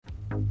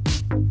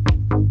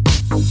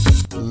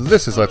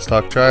This is Let's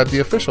Talk Tribe, the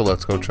official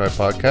Let's Go Tribe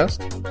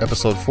podcast,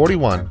 episode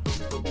 41,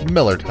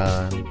 Miller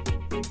Time,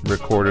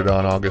 recorded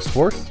on August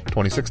 4th,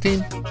 2016.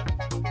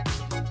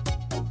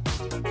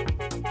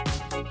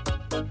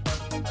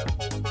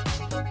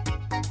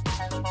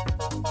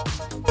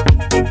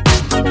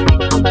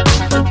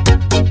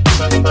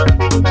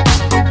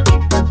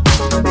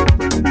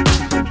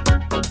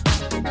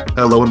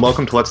 Hello and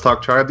welcome to Let's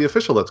Talk Tribe, the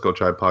official Let's Go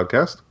Tribe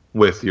podcast,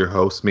 with your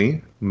hosts, me,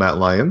 Matt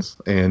Lyons,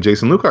 and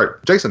Jason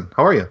Lukart. Jason,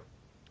 how are you?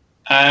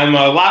 I'm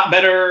a lot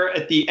better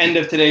at the end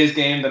of today's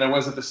game than I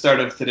was at the start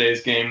of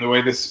today's game, the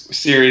way this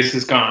series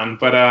has gone.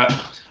 But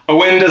a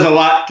win does a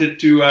lot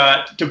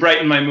to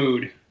brighten my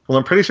mood. Well,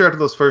 I'm pretty sure after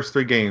those first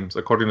three games,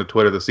 according to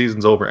Twitter, the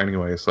season's over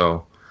anyway,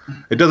 so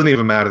it doesn't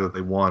even matter that they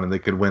won, and they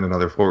could win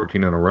another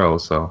 14 in a row,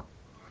 so...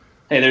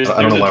 Hey, there's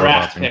a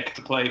draft pick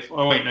to play for.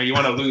 Oh, wait, no, you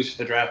want to lose for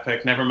the draft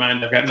pick. Never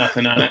mind, I've got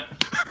nothing on it.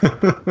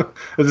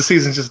 The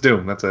season's just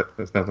doomed. That's it.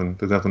 There's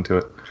nothing to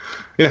it.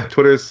 Yeah,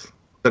 Twitter's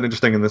been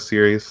interesting in this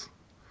series.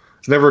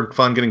 It's never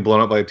fun getting blown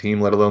up by a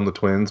team, let alone the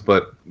Twins,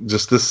 but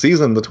just this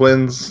season, the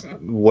Twins,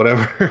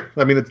 whatever.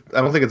 I mean,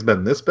 I don't think it's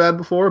been this bad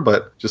before,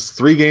 but just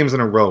 3 games in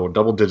a row,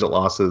 double-digit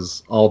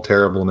losses, all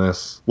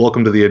terribleness.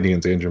 Welcome to the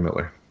Indians, Andrew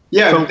Miller.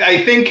 Yeah, so,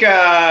 I think,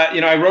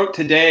 I wrote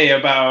today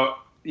about,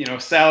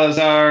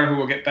 Salazar, who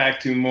we'll get back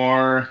to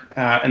more,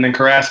 and then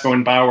Carrasco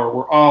and Bauer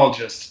were all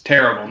just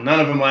terrible. None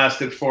of them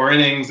lasted 4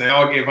 innings. They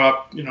all gave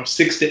up,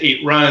 6 to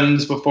 8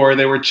 runs before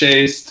they were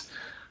chased.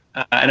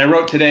 And I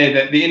wrote today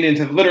that the Indians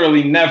have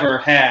literally never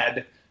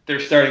had their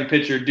starting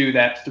pitcher do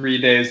that 3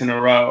 days in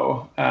a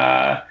row.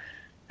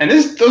 And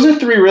those are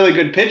 3 really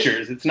good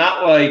pitchers. It's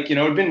not like,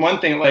 it'd been one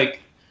thing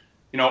like,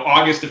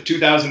 August of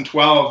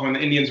 2012 when the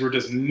Indians were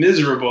just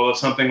miserable if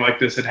something like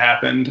this had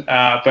happened.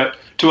 But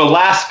to a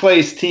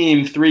last-place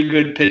team, 3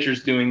 good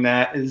pitchers doing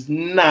that is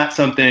not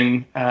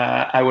something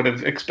I would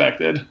have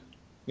expected.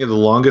 Yeah, the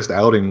longest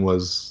outing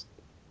was,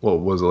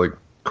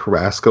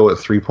 Carrasco at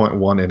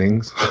 3.1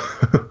 innings?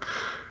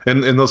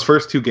 In those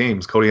first 2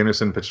 games, Cody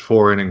Anderson pitched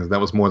 4 innings.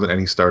 That was more than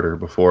any starter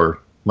before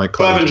Mike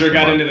Clevenger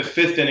got into the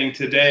 5th inning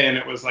today, and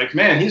it was like,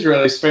 man, he's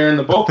really sparing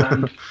the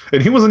bullpen.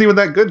 And he wasn't even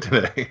that good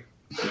today.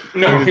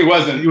 No, he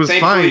wasn't. He was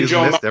Thankfully, fine. He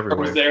Joe missed Mauer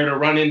everywhere. was there to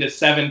run into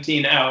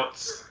 17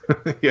 outs.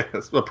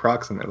 Yes,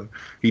 approximately.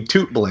 He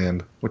toot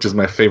bland, which is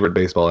my favorite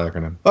baseball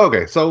acronym.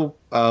 Okay, so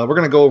we're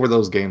going to go over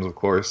those games, of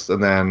course,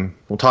 and then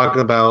we'll talk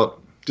about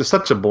just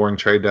such a boring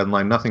trade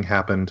deadline. Nothing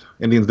happened.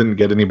 Indians didn't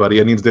get anybody.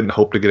 Indians didn't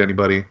hope to get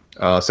anybody.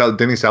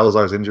 Denny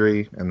Salazar's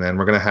injury, and then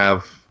we're going to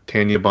have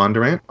Tanya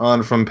Bondurant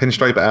on from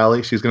Pinstripe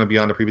Alley. She's going to be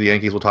on to preview the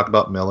Yankees. We'll talk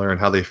about Miller and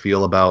how they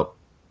feel about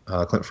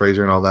Clint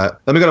Frazier and all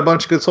that. Then we got a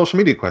bunch of good social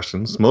media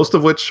questions, most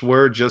of which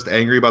were just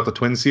angry about the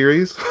Twin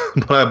series,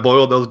 but I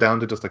boiled those down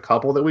to just a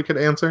couple that we could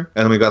answer,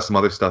 and then we got some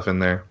other stuff in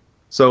there.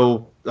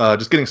 So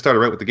just getting started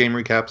right with the game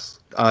recaps.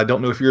 I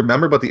don't know if you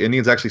remember, but the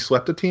Indians actually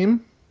swept a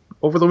team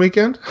over the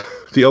weekend,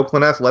 the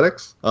Oakland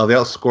Athletics. They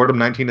outscored them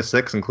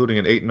 19-6, including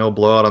an 8-0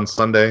 blowout on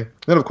Sunday.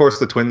 Then, of course,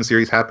 the Twin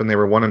series happened. They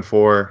were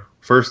 1-4.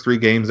 First 3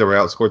 games, they were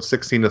outscored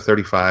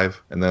 16-35,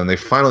 and then they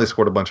finally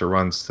scored a bunch of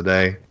runs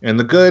today. And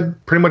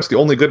pretty much the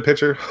only good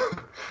pitcher,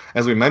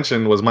 as we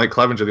mentioned, was Mike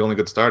Clevenger, the only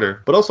good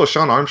starter. But also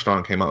Shawn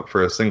Armstrong came up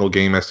for a single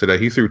game yesterday.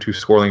 He threw 2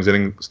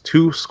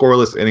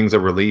 scoreless innings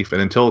of relief,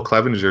 and until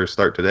Clevenger's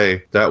start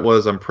today, that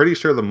was, I'm pretty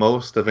sure, the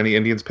most of any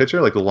Indians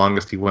pitcher, like the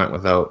longest he went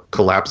without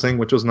collapsing,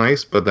 which was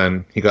nice. But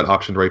then he got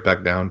optioned right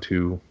back down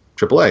to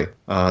AAA.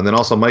 And then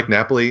also Mike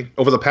Napoli.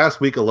 Over the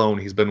past week alone,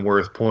 he's been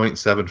worth 0.7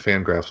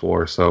 Fangraphs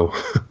WAR. So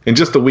in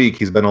just a week,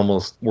 he's been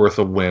almost worth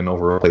a win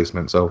over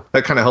replacement. So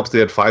that kind of helps. They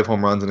had 5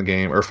 home runs in a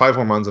game, or 5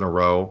 home runs in a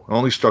row.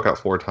 Only struck out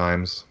 4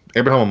 times.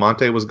 Abraham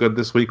Almonte was good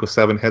this week with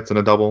 7 hits and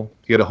a double.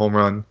 He had a home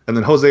run. And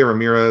then Jose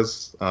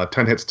Ramirez,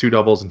 10 hits, 2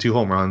 doubles, and 2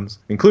 home runs,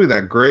 including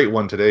that great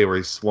one today where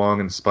he swung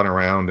and spun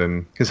around,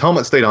 and his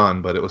helmet stayed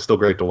on, but it was still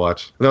great to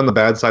watch. And then on the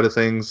bad side of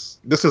things,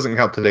 this doesn't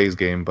count today's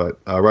game,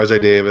 but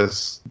Rajai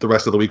Davis, the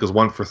rest of the week was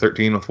 1 for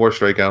 13 with 4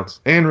 strikeouts.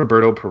 And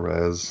Roberto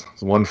Perez,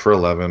 1 for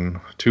 11,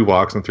 2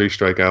 walks and 3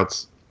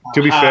 strikeouts.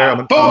 To be fair,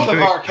 both of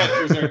our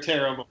catchers are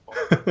terrible.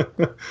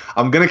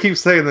 I'm going to keep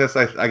saying this.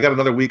 I got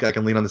another week I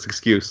can lean on this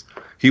excuse.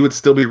 He would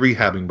still be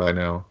rehabbing by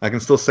now. I can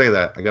still say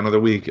that. I got another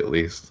week at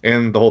least.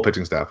 And the whole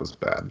pitching staff was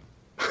bad.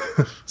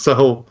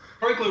 So,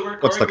 Corey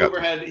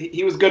Kluber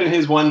he was good in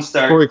his one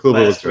start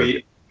last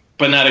week,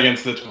 but not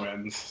against the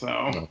Twins.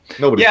 So,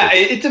 nobody. Yeah,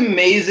 it's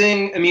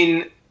amazing. I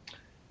mean,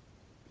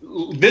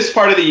 this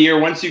part of the year,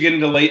 once you get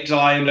into late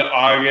July into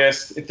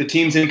August, if the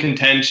team's in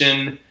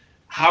contention,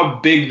 how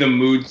big the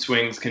mood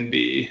swings can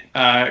be.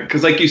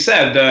 Because like you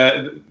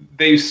said,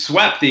 they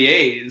swept the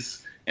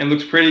A's and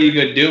looked pretty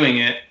good doing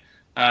it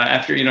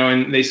after,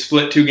 and they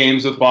split 2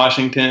 games with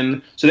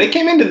Washington. So they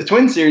came into the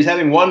Twin series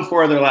having won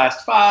 4 of their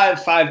last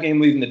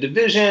 5-game lead in the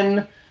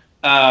division.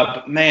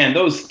 But man,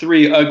 those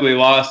 3 ugly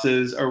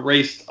losses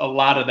erased a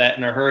lot of that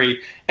in a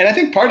hurry. And I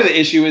think part of the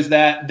issue is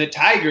that the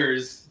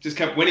Tigers just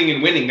kept winning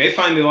and winning. They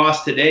finally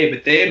lost today,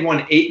 but they had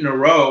won 8 in a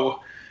row.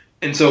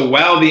 And so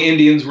while the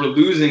Indians were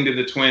losing to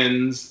the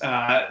Twins,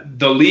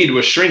 the lead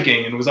was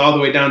shrinking and was all the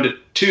way down to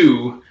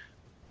 2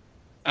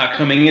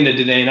 coming into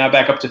today, now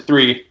back up to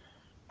 3.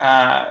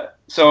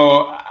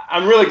 So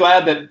I'm really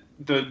glad that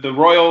the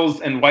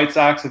Royals and White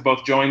Sox have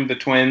both joined the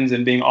Twins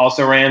in being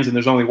also-rans, and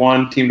there's only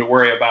one team to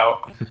worry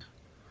about.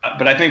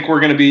 But I think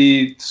we're going to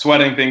be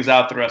sweating things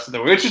out the rest of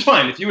the way, which is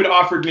fine. If you had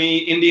offered me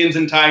Indians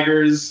and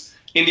Tigers,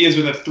 Indians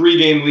with a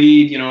 3-game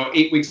lead,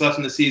 8 weeks left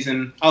in the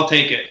season, I'll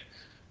take it.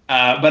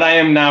 But I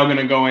am now going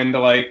to go into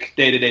like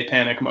day-to-day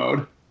panic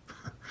mode.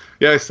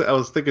 Yeah, I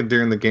was thinking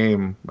during the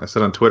game, I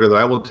said on Twitter that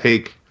I will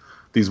take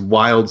these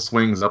wild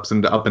swings up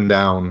and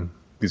down,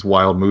 these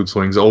wild mood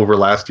swings over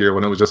last year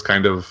when it was just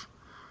kind of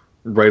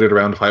right at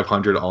around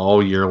 500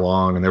 all year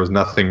long, and there was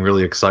nothing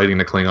really exciting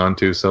to cling on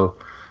to. So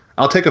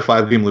I'll take a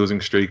 5-game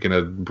losing streak in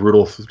a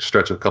brutal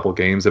stretch of a couple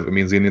games if it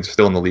means the Indians are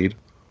still in the lead.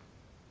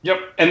 Yep,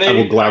 and they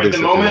at the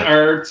moment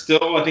are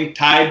still, I think,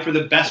 tied for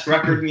the best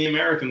record in the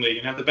American League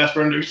and have the best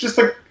run. It's just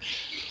like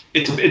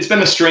it's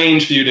been a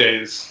strange few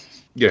days.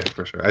 Yeah,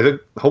 for sure. I think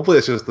hopefully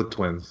it's just the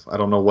Twins. I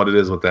don't know what it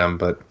is with them,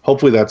 but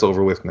hopefully that's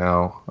over with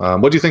now.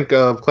 What do you think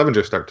of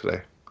Clevenger's start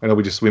today? I know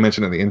we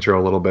mentioned in the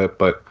intro a little bit,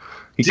 but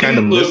he kind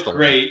of looked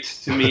great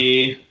to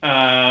me.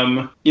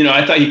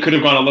 I thought he could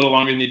have gone a little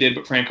longer than he did,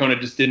 but Francona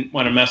just didn't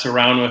want to mess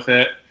around with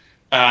it.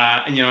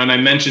 And I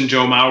mentioned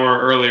Joe Mauer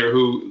earlier,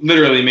 who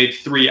literally made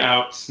 3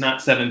 outs,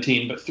 not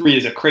 17, but 3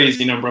 is a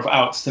crazy number of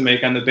outs to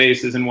make on the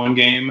bases in one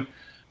game.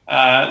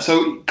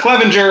 So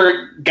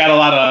Clevenger got a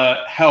lot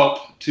of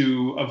help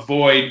to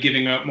avoid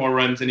giving up more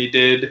runs than he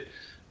did.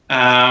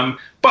 But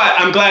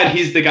I'm glad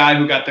he's the guy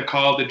who got the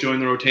call to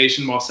join the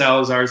rotation while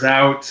Salazar's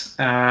out.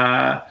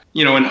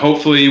 And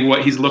hopefully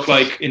what he's looked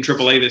like in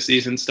AAA this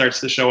season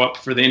starts to show up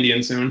for the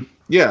Indians soon.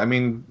 Yeah, I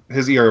mean,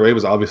 his ERA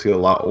was obviously a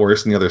lot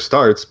worse than the other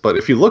starts, but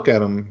if you look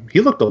at him,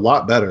 he looked a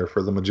lot better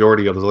for the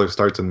majority of his other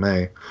starts in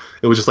May.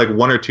 It was just like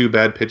 1 or 2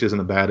 bad pitches in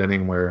a bad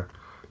inning where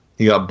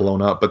he got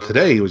blown up. But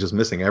today he was just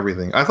missing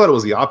everything. I thought it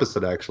was the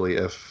opposite, actually,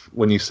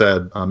 when you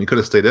said he could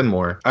have stayed in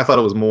more. I thought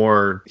it was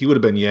more he would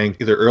have been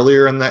yanked either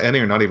earlier in that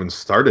inning or not even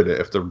started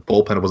it if the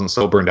bullpen wasn't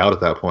so burned out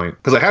at that point.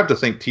 Because I have to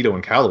think Tito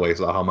and Callaway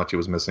saw how much he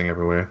was missing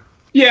everywhere.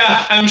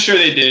 Yeah, I'm sure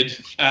they did.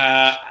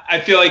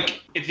 I feel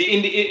like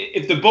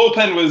if the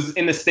bullpen was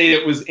in the state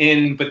it was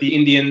in, but the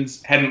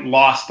Indians hadn't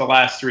lost the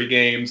last 3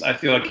 games, I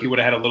feel like he would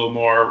have had a little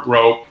more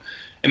rope.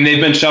 And they've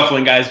been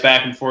shuffling guys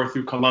back and forth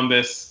through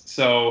Columbus,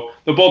 so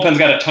the bullpen's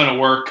got a ton of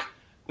work.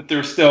 But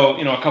there's still,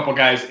 a couple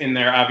guys in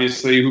there,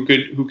 obviously, who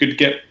could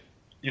get,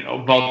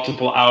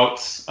 multiple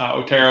outs.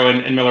 Otero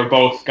and Miller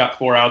both got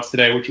 4 outs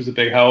today, which was a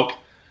big help.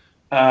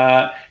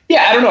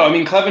 I don't know. I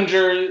mean,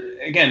 Clevenger,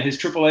 again, his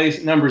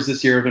AAA numbers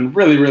this year have been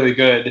really, really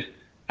good,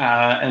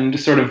 and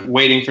just sort of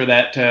waiting for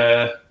that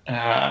to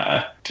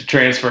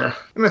transfer.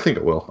 And I think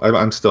it will. I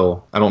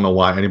don't know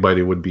why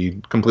anybody would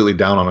be completely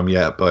down on him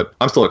yet, but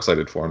I'm still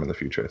excited for him in the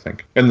future, I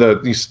think. And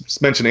you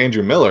mentioned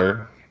Andrew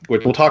Miller,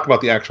 which we'll talk about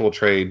the actual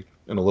trade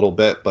in a little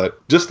bit,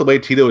 but just the way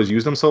Tito has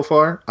used him so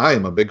far, I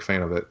am a big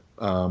fan of it.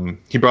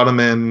 He brought him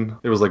in.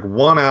 There was like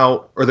 1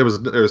 out, or there was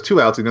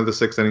 2 outs. The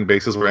 6th inning,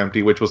 bases were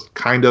empty, which was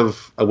kind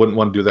of, I wouldn't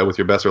want to do that with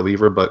your best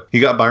reliever, but he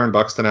got Byron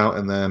Buxton out,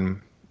 and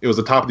then it was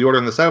the top of the order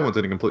in the 7th,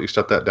 and he completely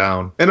shut that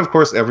down. And of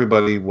course,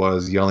 everybody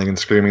was yelling and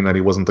screaming that he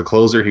wasn't the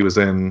closer. He was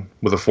in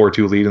with a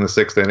 4-2 lead in the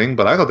 6th inning,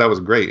 but I thought that was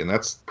great, and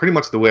that's pretty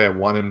much the way I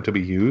want him to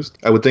be used.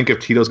 I would think if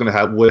Tito's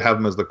would have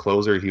him as the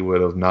closer, he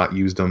would have not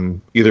used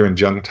him either in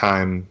junk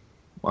time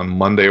on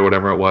Monday or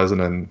whatever it was, and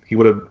then he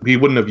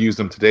wouldn't have used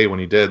him today when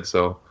he did.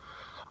 So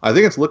I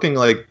think it's looking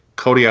like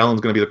Cody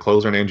Allen's going to be the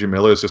closer and Andrew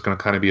Miller is just going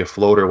to kind of be a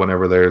floater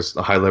whenever there's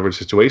a high leverage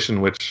situation,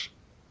 which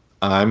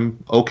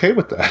I'm okay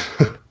with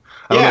that.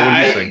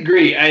 I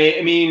agree.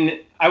 I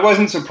mean, I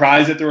wasn't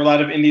surprised that there were a lot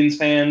of Indians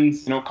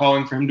fans,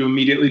 calling for him to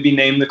immediately be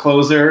named the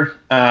closer.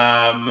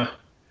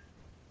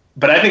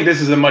 But I think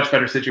this is a much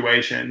better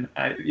situation,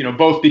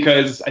 both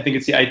because I think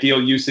it's the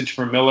ideal usage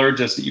for Miller,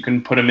 just that you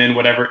can put him in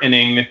whatever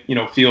inning,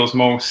 feels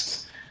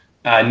most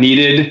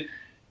needed.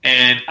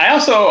 And I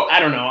also,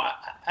 I don't know,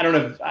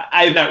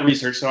 I have not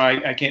researched, so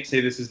I can't say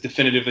this is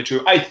definitively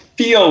true. I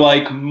feel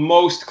like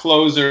most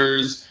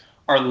closers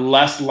are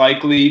less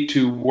likely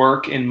to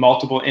work in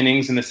multiple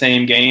innings in the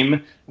same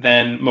game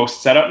than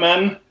most setup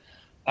men.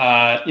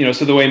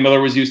 So the way Miller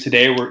was used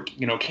today, where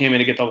came in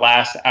to get the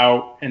last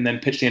out and then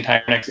pitched the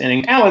entire next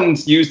inning.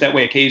 Allen's used that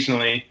way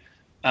occasionally,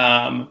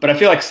 but I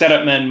feel like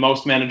setup men,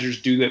 most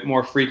managers do that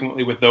more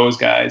frequently with those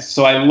guys.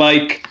 So I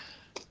like,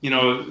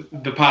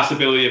 the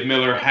possibility of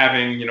Miller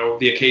having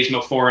the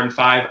occasional 4 and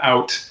 5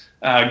 out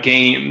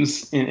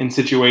games in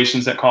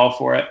situations that call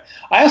for it.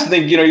 I also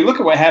think you look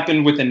at what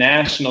happened with the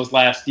Nationals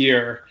last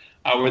year,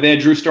 where they had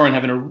Drew Storen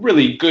having a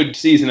really good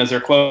season as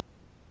their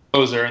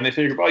closer, and they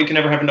figured, well, you can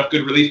never have enough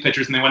good relief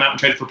pitchers, and they went out and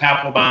traded for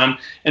Papelbon,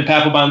 and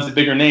Papelbon's the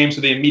bigger name,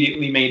 so they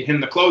immediately made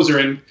him the closer,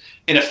 and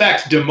in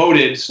effect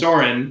demoted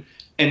Storen,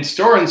 and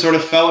Storen sort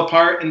of fell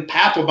apart, and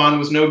Papelbon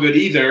was no good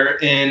either,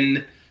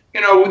 and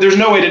there's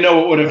no way to know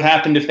what would have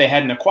happened if they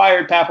hadn't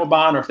acquired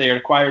Papelbon or if they had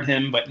acquired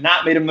him but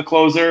not made him the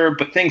closer,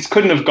 but things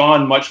couldn't have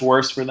gone much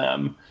worse for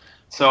them.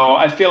 So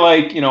I feel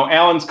like,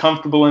 Allen's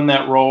comfortable in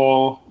that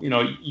role.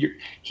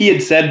 He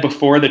had said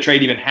before the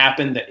trade even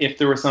happened that if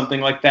there was something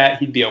like that,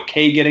 he'd be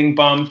okay getting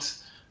bumped.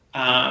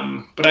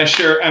 But I'm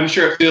sure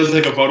it feels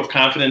like a vote of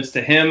confidence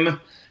to him.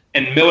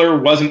 And Miller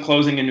wasn't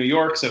closing in New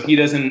York, so he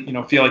doesn't,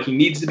 feel like he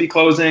needs to be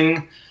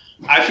closing.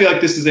 I feel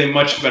like this is a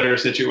much better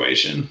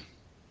situation.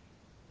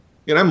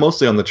 Yeah, I'm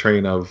mostly on the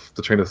train of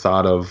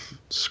thought of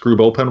screw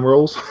bullpen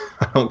roles.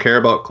 I don't care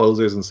about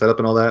closers and setup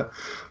and all that.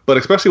 But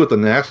especially with the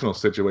national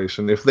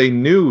situation, if they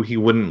knew he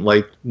wouldn't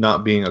like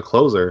not being a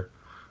closer,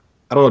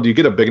 I don't know, do you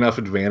get a big enough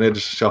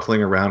advantage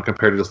shuffling around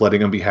compared to just letting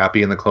him be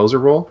happy in the closer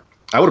role?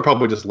 I would have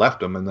probably just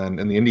left him, and then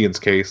in the Indians'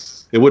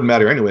 case, it wouldn't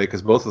matter anyway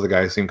because both of the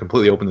guys seem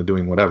completely open to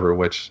doing whatever,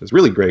 which is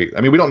really great.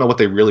 I mean, we don't know what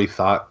they really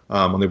thought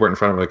when they weren't in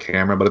front of a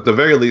camera, but at the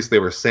very least, they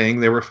were saying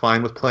they were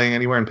fine with playing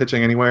anywhere and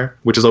pitching anywhere,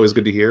 which is always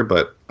good to hear,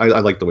 but I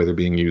like the way they're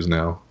being used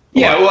now.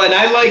 Yeah, well, and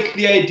I like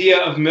the idea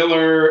of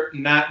Miller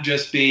not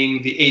just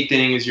being the eighth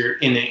inning is your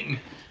inning.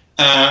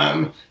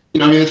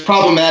 It's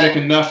problematic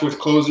enough with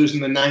closers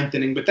in the ninth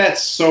inning, but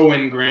that's so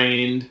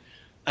ingrained.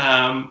 But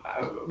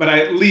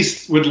I at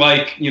least would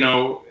like,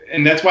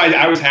 and that's why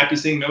I was happy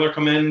seeing Miller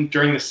come in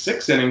during the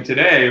sixth inning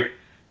today,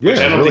 which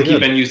I don't really think he'd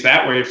been used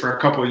that way for a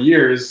couple of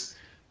years.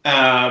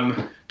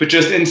 But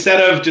just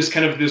instead of just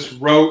kind of this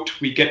rote,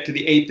 we get to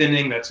the eighth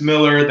inning, that's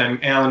Miller, then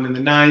Allen in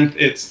the ninth,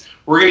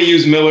 we're going to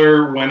use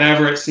Miller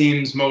whenever it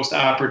seems most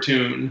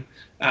opportune.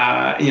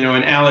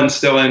 And Allen's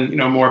still in,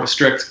 more of a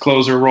strict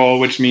closer role,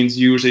 which means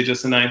usually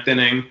just the ninth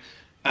inning.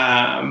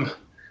 But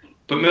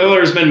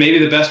Miller's been maybe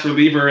the best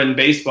reliever in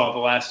baseball the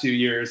last few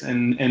years,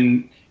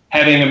 and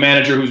having a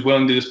manager who's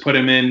willing to just put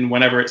him in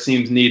whenever it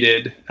seems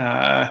needed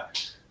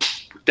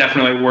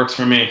definitely works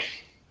for me.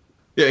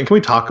 Yeah, and can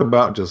we talk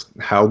about just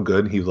how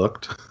good he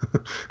looked?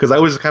 Because I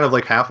was kind of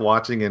like half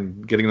watching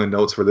and getting the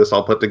notes for this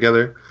all put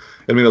together.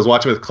 I mean, I was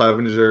watching with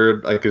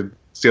Clevenger. I could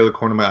see out of the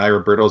corner of my eye,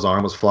 Roberto's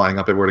arm was flying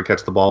up everywhere to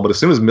catch the ball. But as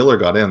soon as Miller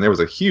got in, there was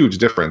a huge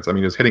difference. I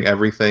mean, he was hitting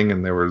everything,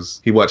 and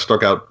he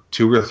struck out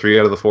 2 or 3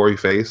 out of the 4 he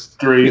faced.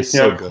 3, It's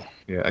so good.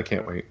 Yeah, I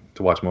can't wait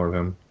to watch more of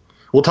him.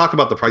 We'll talk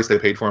about the price they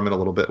paid for him in a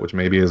little bit, which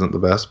maybe isn't the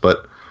best.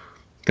 But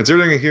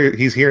considering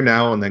he's here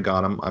now and they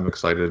got him, I'm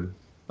excited.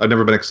 I've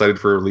never been excited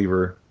for a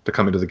reliever to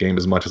come into the game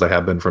as much as I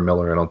have been for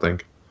Miller, I don't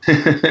think.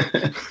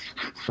 I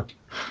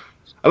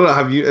don't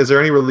know. Is there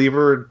any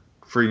reliever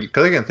for you?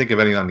 Because I can't think of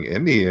any on the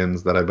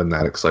Indians that I've been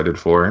that excited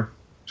for.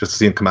 Just to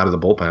see him come out of the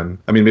bullpen.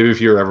 I mean, maybe if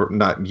you were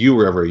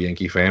ever a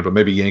Yankee fan, but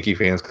maybe Yankee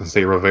fans can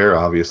say Rivera,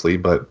 obviously.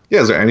 But yeah,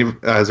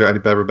 has there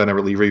ever been a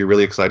reliever you're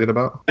really excited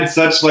about? It's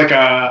such like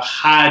a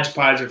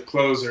hodgepodge of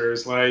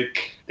closers.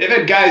 Like they've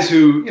had guys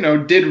who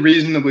did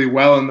reasonably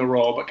well in the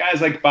role, but guys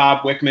like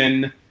Bob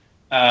Wickman,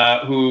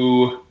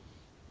 who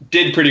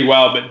did pretty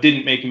well, but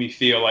didn't make me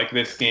feel like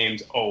this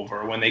game's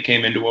over when they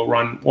came into a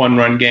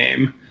one-run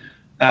game.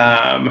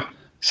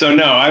 So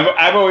no,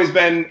 I've always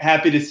been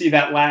happy to see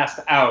that last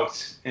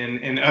out,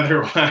 and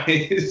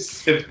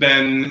otherwise have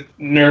been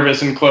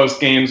nervous in close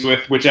games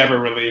with whichever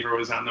reliever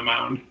was on the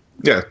mound.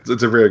 Yeah,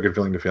 it's a very good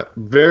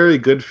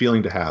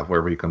feeling to have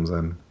wherever he comes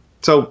in.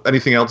 So,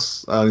 anything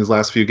else these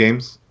last few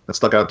games that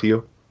stuck out to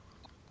you?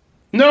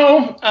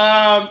 No,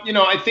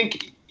 I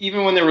think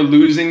even when they were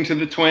losing to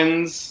the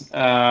Twins,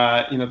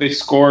 they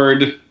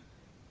scored,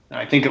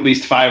 I think, at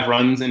least 5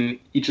 runs in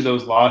each of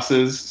those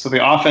losses. So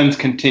the offense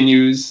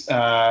continues,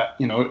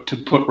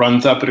 to put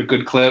runs up at a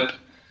good clip.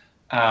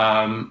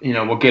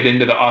 We'll get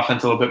into the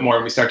offense a little bit more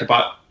when we start to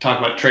talk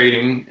about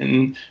trading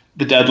and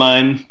the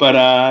deadline.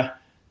 But,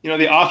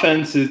 the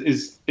offense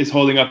is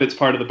holding up its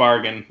part of the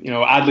bargain.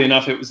 Oddly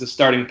enough, it was the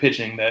starting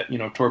pitching that,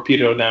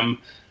 torpedoed them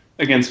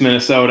against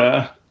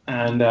Minnesota.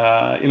 And,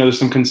 there's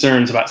some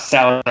concerns about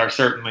Salazar,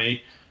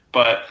 certainly.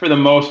 But for the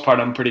most part,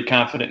 I'm pretty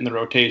confident in the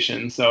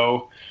rotation.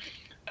 So,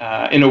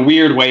 in a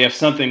weird way, if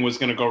something was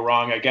going to go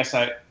wrong, I guess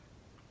I'm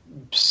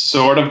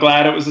sort of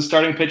glad it was the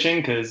starting pitching,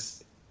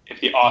 because if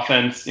the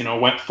offense,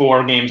 went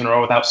 4 games in a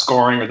row without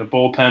scoring, or the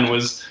bullpen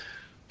was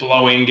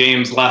blowing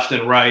games left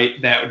and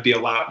right, that would be a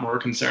lot more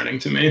concerning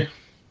to me.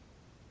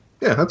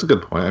 Yeah, that's a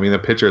good point. I mean, the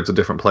pitcher, it's a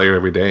different player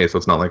every day, so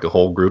it's not like a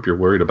whole group you're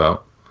worried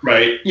about.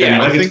 Right.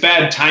 Yeah, it's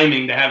bad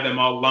timing to have them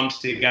all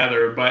lumped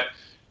together, but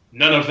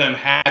none of them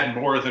had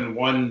more than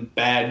one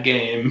bad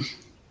game.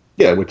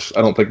 Yeah, which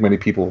I don't think many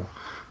people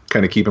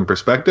kind of keep in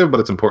perspective, but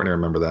it's important to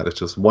remember that. It's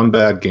just one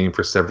bad game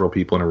for several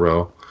people in a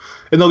row.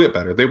 And they'll get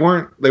better. They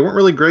weren't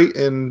really great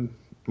in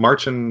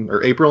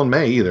or April and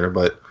May either,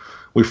 but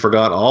we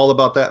forgot all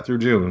about that through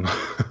June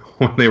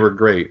when they were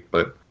great.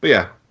 But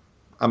yeah,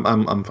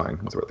 I'm fine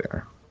with where they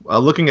are.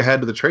 Looking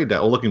ahead to the trade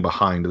deadline, looking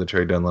behind to the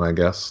trade deadline, I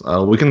guess.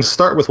 We can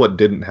start with what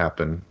didn't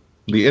happen.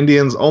 The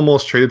Indians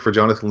almost traded for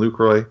Jonathan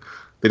Lucroy.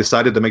 They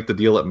decided to make the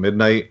deal at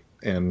midnight,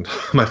 and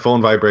my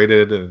phone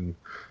vibrated. And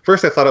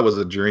first I thought it was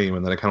a dream,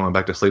 and then I kind of went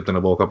back to sleep. Then I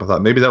woke up and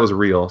thought maybe that was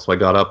real. So I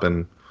got up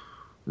and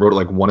wrote at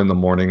like 1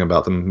 a.m.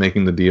 about them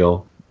making the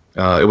deal.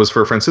 It was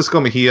for Francisco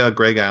Mejia,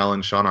 Greg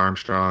Allen, Sean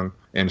Armstrong,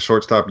 and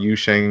shortstop Yu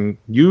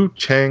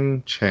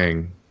Cheng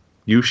Chang.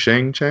 Yu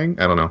Chang?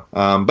 I don't know.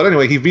 But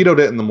anyway, he vetoed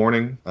it in the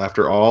morning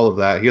after all of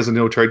that. He has a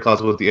no trade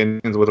clause with the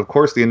Indians, which of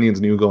course the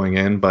Indians knew going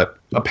in. But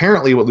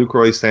apparently what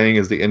Lucroy is saying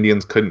is the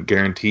Indians couldn't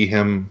guarantee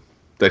him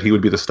that he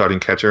would be the starting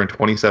catcher in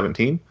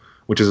 2017.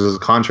 Which is his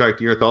contract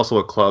year. It's also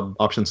a club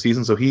option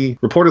season. So he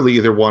reportedly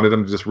either wanted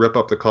him to just rip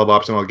up the club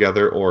option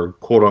altogether or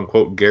quote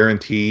unquote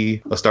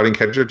guarantee a starting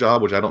catcher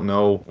job, which I don't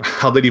know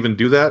how they'd even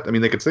do that. I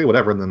mean, they could say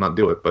whatever and then not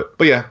do it. But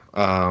yeah,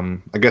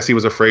 I guess he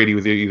was afraid he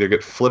would either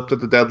get flipped at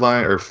the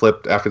deadline or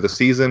flipped after the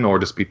season or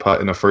just be put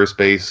in a first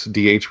base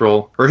DH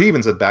role. Or he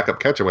even said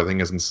backup catcher, which I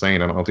think is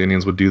insane. I don't know if the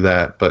Indians would do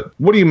that. But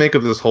what do you make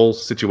of this whole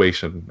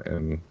situation?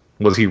 And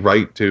was he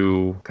right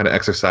to kind of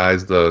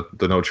exercise the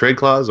no trade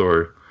clause,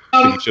 or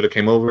think he should have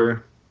came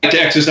over? To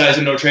exercise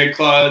a no trade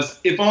clause,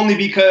 if only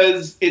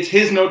because it's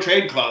his no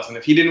trade clause, and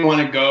if he didn't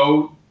want to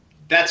go,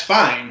 that's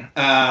fine.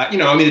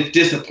 It's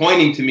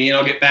disappointing to me, and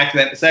I'll get back to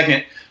that in a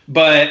second.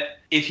 But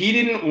if he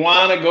didn't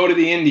want to go to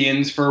the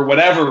Indians for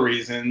whatever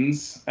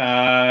reasons,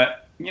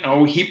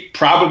 he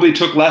probably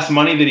took less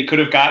money than he could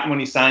have gotten when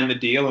he signed the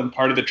deal, and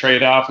part of the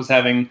trade-off was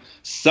having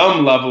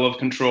some level of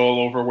control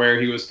over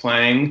where he was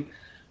playing.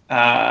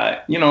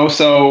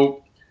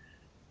 So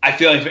I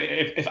feel like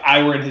if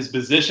I were in his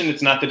position,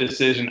 it's not the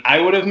decision I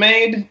would have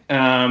made. But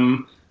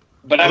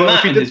I'm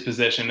not in his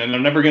position, and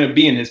I'm never going to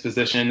be in his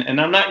position. And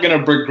I'm not going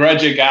to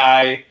begrudge a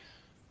guy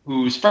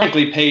who's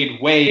frankly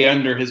paid way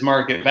under his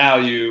market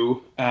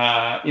value,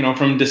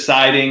 from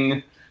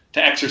deciding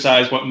to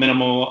exercise what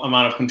minimal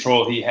amount of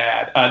control he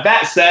had.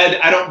 That said,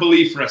 I don't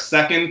believe for a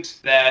second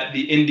that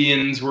the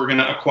Indians were going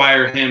to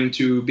acquire him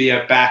to be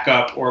a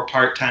backup or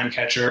part-time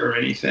catcher or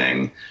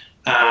anything.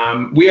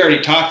 We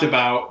already talked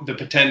about the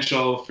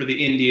potential for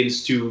the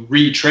Indians to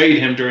retrade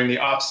him during the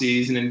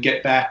offseason and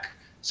get back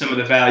some of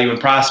the value and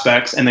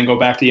prospects and then go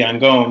back to Yan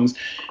Gomes.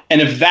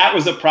 And if that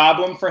was a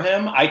problem for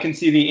him, I can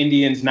see the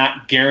Indians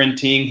not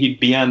guaranteeing he'd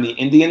be on the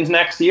Indians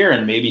next year,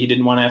 and maybe he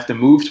didn't want to have to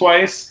move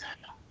twice.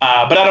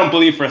 But I don't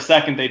believe for a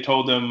second they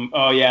told him,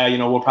 oh, yeah,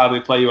 we'll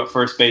probably play you at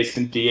first base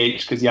and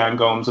DH because Yan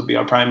Gomes will be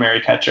our primary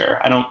catcher.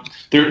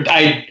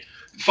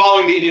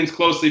 Following the Indians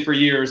closely for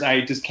years,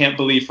 I just can't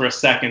believe for a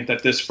second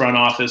that this front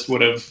office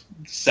would have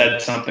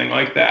said something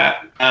like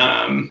that.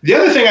 The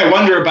other thing I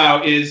wonder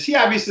about is he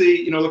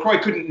obviously, LaCroix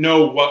couldn't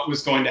know what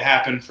was going to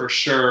happen for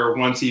sure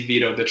once he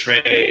vetoed the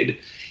trade.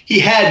 He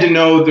had to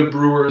know the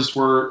Brewers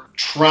were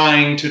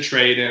trying to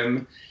trade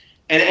him,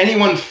 and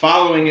anyone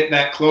following it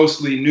that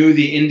closely knew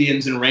the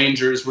Indians and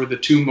Rangers were the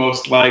two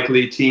most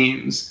likely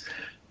teams.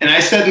 And I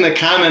said in the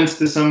comments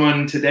to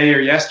someone today or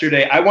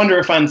yesterday, I wonder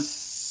if on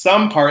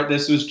some part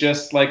this was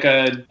just like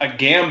a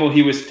gamble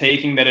he was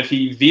taking, that if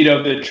he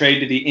vetoed the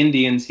trade to the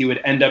Indians, he would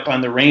end up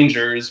on the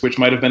Rangers, which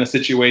might have been a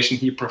situation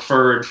he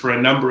preferred for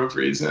a number of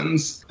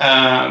reasons.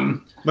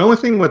 My only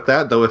thing with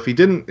that, though, if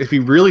he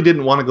really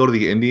didn't want to go to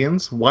the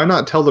Indians, why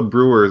not tell the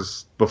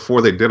Brewers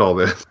before they did all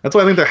this? That's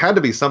why I think there had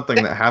to be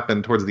something that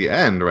happened towards the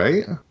end,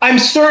 right? I'm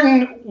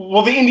certain,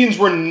 the Indians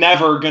were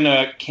never going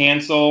to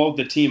cancel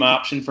the team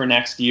option for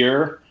next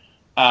year.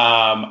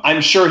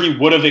 I'm sure he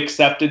would have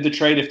accepted the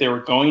trade if they were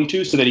going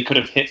to, so that he could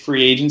have hit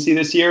free agency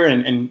this year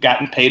and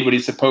gotten paid what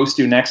he's supposed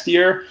to next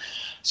year.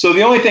 So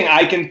the only thing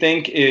I can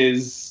think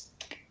is,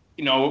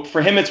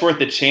 for him, it's worth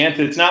a chance.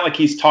 It's not like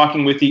he's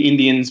talking with the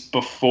Indians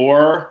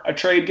before a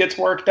trade gets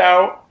worked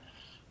out.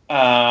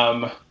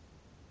 Once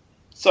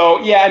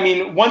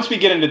we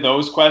get into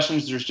those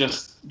questions,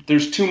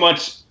 there's too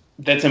much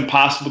that's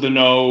impossible to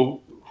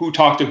know who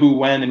talked to who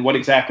when and what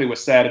exactly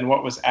was said and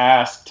what was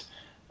asked.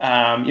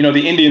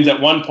 The Indians at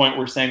one point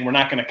were saying we're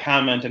not going to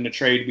comment on the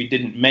trade we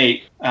didn't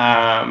make.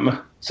 I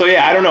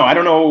don't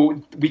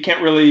know. We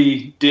can't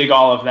really dig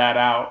all of that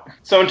out.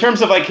 So in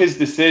terms of his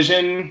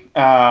decision,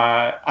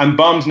 I'm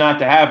bummed not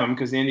to have him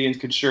because the Indians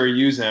could sure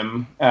use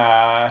him.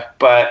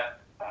 But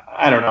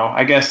I don't know.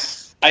 I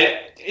guess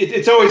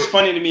it's always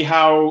funny to me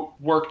how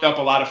worked up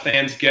a lot of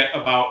fans get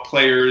about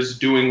players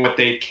doing what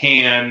they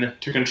can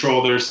to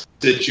control their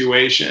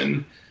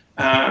situation.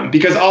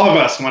 Because all of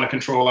us want to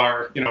control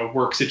our,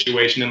 work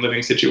situation and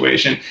living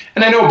situation.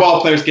 And I know ball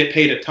players get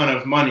paid a ton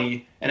of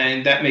money,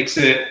 and that makes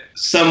it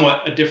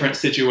somewhat a different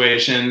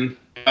situation.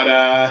 But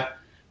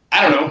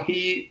I don't know.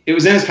 It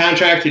was in his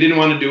contract. He didn't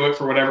want to do it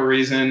for whatever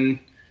reason.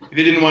 If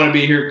he didn't want to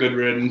be here, good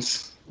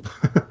riddance.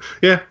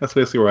 Yeah, that's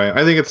basically right.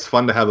 I think it's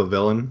fun to have a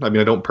villain. I mean,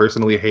 I don't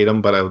personally hate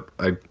him, but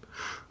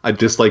I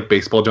dislike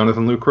baseball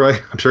Jonathan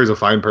Lucroy. I'm sure he's a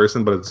fine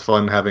person, but it's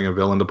fun having a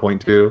villain to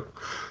point to.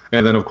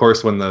 And then, of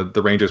course, when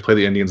the Rangers play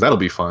the Indians, that'll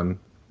be fun.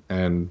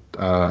 And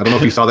I don't know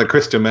if you saw that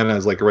Chris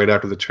Jimenez, right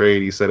after the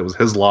trade, he said it was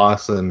his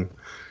loss, and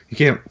he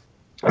can't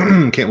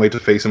wait to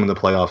face him in the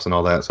playoffs and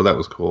all that. So that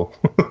was cool.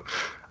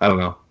 I don't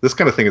know. This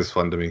kind of thing is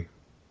fun to me.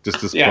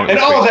 Just this. Yeah, and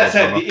all of that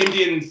said, the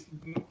Indians.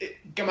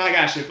 My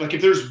gosh,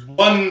 if there's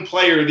one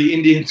player the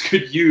Indians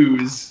could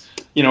use,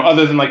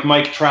 other than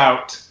Mike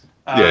Trout,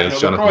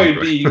 it's would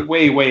probably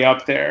be way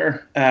up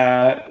there.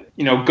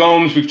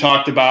 Gomes we've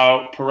talked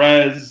about,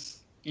 Perez.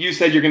 you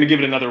said you're going to give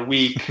it another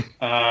week.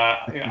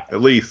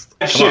 At least.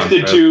 I've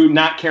shifted to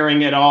not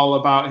caring at all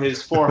about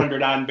his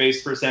 400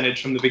 on-base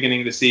percentage from the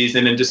beginning of the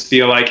season and just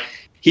feel like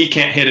he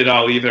can't hit it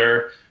all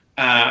either.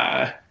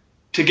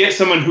 To get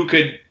someone who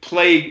could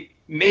play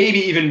maybe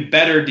even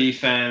better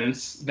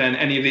defense than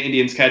any of the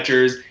Indians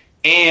catchers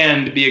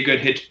and be a good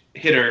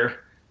hitter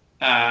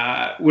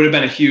would have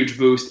been a huge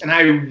boost. And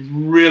I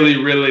really,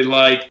 really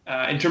like,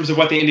 in terms of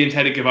what the Indians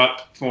had to give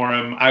up for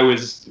him, I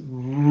was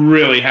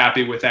really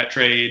happy with that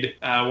trade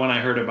when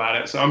I heard about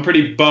it. So I'm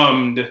pretty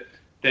bummed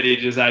that he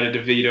decided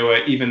to veto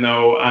it, even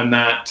though I'm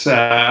not,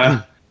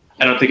 I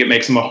don't think it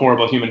makes him a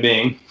horrible human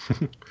being.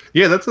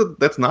 Yeah,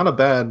 that's not a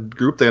bad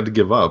group they had to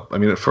give up. I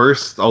mean, at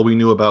first, all we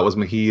knew about was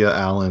Mejia,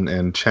 Allen,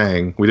 and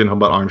Chang. We didn't know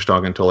about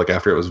Armstrong until like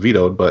after it was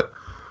vetoed, but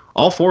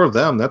all four of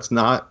them, that's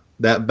not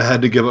that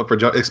bad to give up for,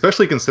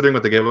 especially considering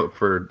what they gave up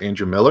for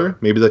Andrew Miller.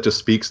 Maybe that just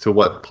speaks to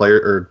what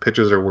player or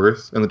pitchers are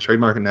worth in the trade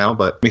market now.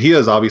 But Mejia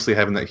is obviously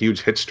having that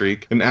huge hit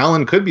streak, and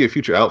Allen could be a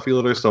future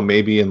outfielder. So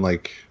maybe in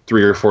like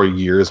 3 or 4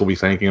 years, we'll be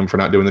thanking him for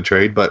not doing the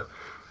trade. But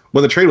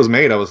when the trade was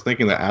made, I was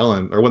thinking that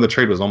Allen, or when the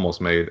trade was almost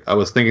made, I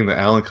was thinking that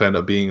Allen could end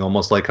up being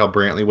almost like how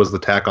Brantley was the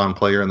tack-on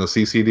player in the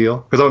CC deal.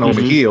 Because I don't know what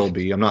Mejia will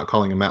be. I'm not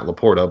calling him Matt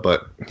Laporta,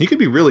 but he could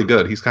be really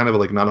good. He's kind of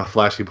like not a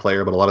flashy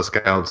player, but a lot of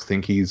scouts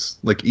think he's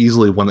like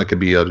easily one that could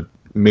be a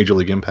major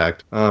league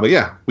impact. But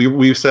yeah,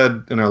 we've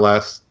said in the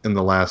last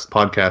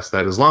podcast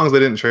that as long as they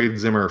didn't trade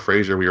Zimmer or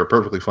Frazier, we were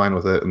perfectly fine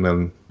with it. And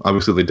then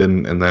obviously they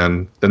didn't. And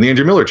then the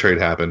Andrew Miller trade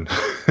happened.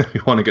 If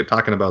you want to get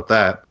talking about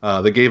that,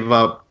 they gave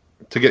up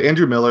to get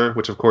Andrew Miller,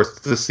 which of course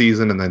is this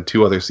season and then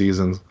 2 other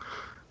seasons.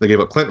 They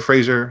gave up Clint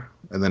Frazier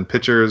and then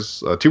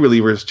pitchers, 2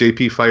 relievers,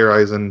 J.P.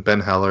 Fireeisen,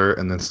 Ben Heller,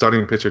 and then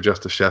starting pitcher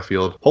Justice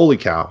Sheffield. Holy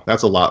cow,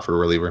 that's a lot for a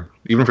reliever,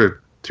 even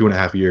for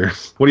 2.5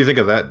 years. What do you think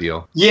of that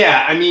deal?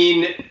 Yeah, I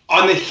mean,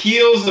 on the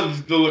heels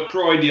of the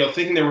LaCroix deal,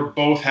 thinking they were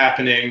both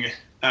happening,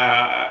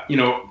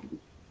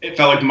 it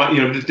felt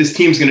like this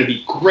team's going to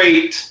be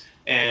great,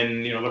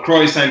 and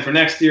LaCroix signed for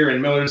next year,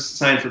 and Miller's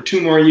signed for 2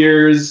 more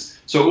years.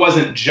 So it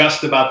wasn't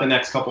just about the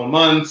next couple of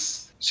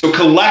months. So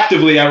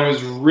collectively, I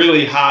was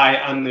really high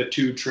on the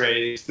 2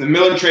 trades. The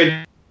Miller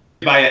trade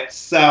by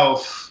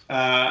itself,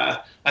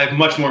 I have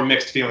much more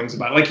mixed feelings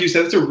about it. Like you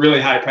said, it's a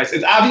really high price.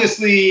 It's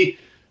obviously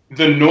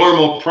the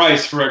normal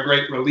price for a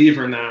great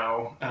reliever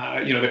now.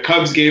 The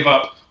Cubs gave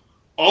up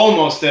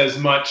almost as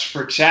much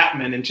for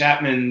Chapman, and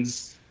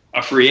Chapman's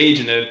a free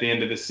agent at the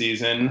end of the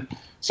season.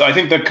 So I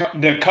think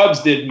the Cubs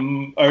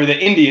or the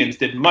Indians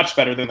did much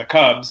better than the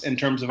Cubs in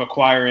terms of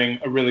acquiring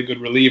a really good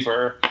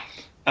reliever.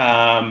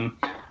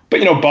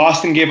 But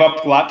Boston gave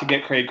up a lot to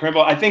get Craig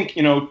Kimbrel. I think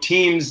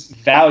teams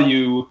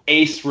value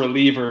ace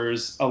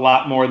relievers a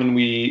lot more than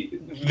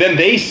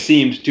they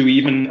seemed to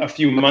even a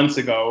few months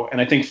ago, and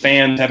I think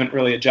fans haven't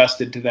really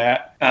adjusted to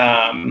that.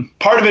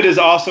 Part of it is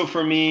also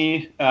for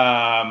me,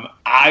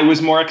 I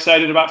was more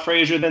excited about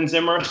Frazier than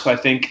Zimmer, so I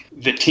think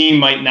the team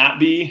might not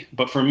be.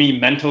 But for me,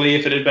 mentally,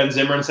 if it had been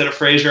Zimmer instead of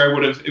Frazier, it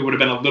would have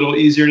been a little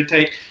easier to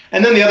take.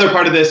 And then the other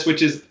part of this,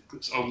 which is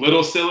a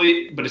little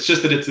silly, but it's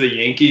just that it's the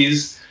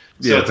Yankees.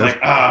 So it's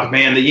like,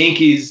 man, the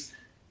Yankees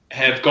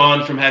have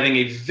gone from having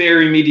a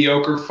very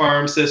mediocre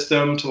farm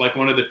system to like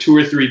one of the 2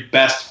 or 3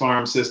 best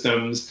farm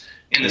systems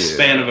in the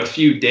span of a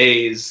few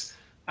days.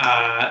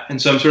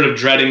 And so I'm sort of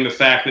dreading the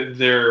fact that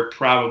they're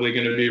probably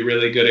going to be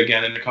really good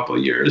again in a couple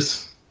of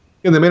years.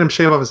 And they made him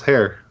shave off his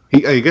hair.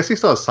 I guess he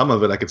still has some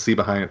of it I could see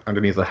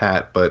underneath the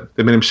hat, but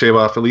they made him shave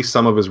off at least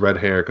some of his red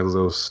hair because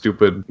of those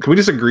stupid... Can we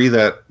just agree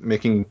that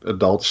making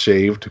adults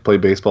shave to play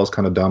baseball is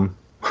kind of dumb?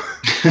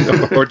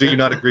 Or do you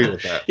not agree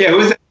with that? Yeah, it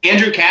was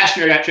Andrew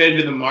Cashner got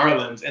traded to the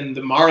Marlins, and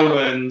the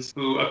Marlins,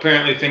 who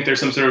apparently think they're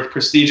some sort of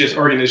prestigious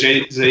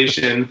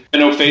organization, a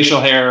no facial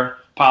hair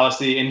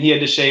policy, and he had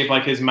to shave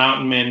like his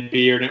mountain man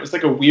beard. And it was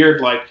like a weird,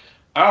 like,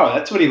 oh,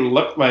 that's what he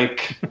looked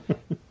like.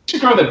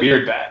 Should grow the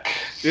beard back.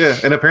 Yeah,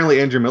 and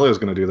apparently Andrew Miller is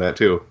going to do that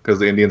too, because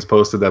the Indians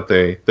posted that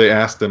they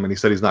asked him, and he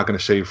said he's not going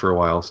to shave for a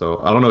while. So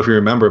I don't know if you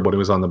remember, but he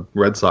was on the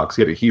Red Sox.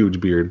 He had a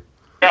huge beard.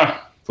 Yeah.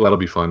 So that'll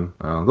be fun.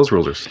 Those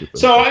rules are stupid.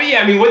 So,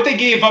 yeah, I mean, what they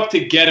gave up to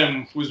get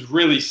him was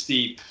really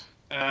steep.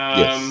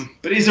 Yes.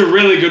 But he's a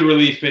really good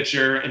relief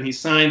pitcher, and he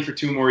signed for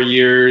 2 more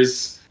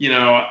years.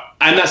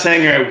 I'm not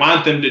saying I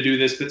want them to do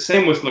this, but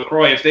same with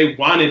LaCroix. If they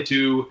wanted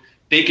to,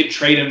 they could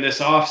trade him this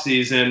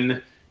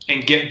offseason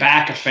and get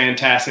back a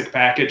fantastic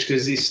package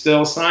because he's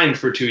still signed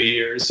for 2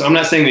 years. So I'm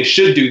not saying they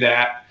should do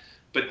that,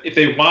 but if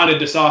they wanted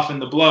to soften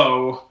the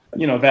blow,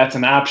 that's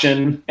an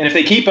option. And if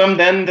they keep him,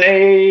 then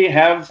they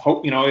have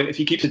hope, if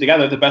he keeps it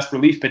together, the best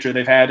relief pitcher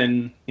they've had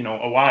in,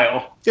 a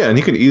while. Yeah, and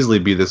he could easily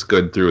be this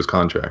good through his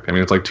contract. I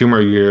mean, it's like 2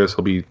 more years.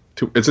 He'll be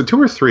It's a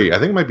 2 or 3. I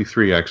think it might be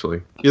 3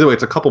 actually. Either way,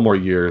 it's a couple more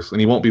years, and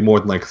he won't be more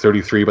than like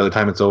 33 by the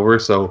time it's over.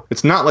 So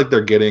it's not like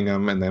they're getting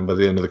him, and then by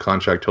the end of the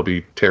contract he'll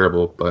be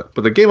terrible. But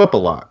they gave up a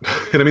lot.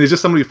 And I mean, it's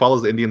just somebody who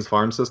follows the Indians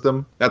farm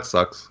system. That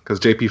sucks because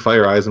JP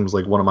Fire Eisen was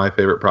like one of my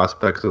favorite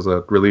prospects as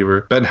a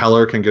reliever. Ben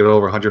Heller can get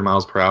over 100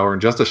 miles per hour,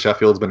 and Justice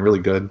Sheffield's been really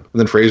good. And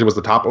then Frazier was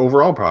the top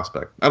overall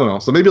prospect. I don't know.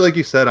 So maybe like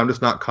you said, I'm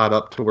just not caught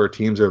up to where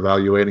teams are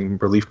evaluating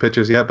relief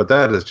pitchers yet. But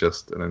that is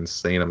just an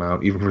insane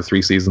amount, even for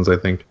 3 seasons. I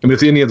think. I mean, if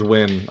the Indians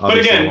win, but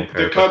again,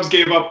 the Cubs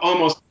gave up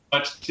almost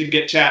much to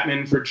get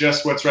Chapman for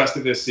just what's rest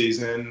of this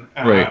season.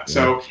 Right.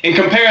 So in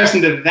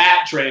comparison to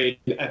that trade,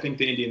 I think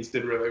the Indians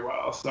did really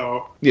well.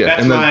 So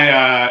that's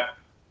my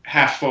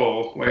half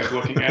full way of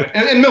looking at it.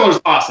 And Miller's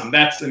awesome.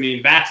 That's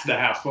the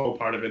half full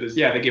part of it is,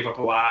 they gave up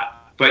a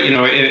lot. But,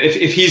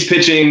 if he's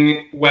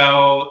pitching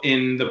well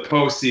in the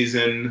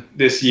postseason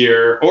this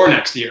year or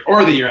next year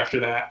or the year after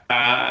that,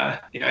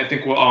 I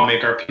think we'll all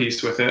make our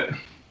peace with it.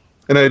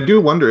 And I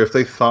do wonder if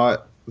they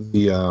thought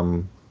the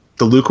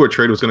Lucroy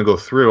trade was going to go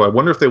through. I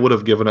wonder if they would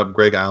have given up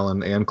Greg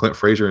Allen and Clint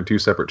Frazier in 2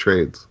 separate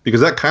trades,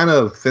 because that kind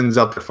of thins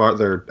out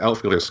their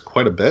outfielders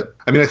quite a bit.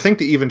 I mean, I think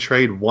to even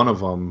trade one of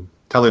them,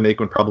 Tyler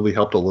Naquin probably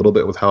helped a little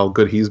bit with how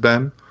good he's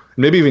been. And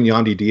maybe even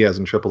Yandy Diaz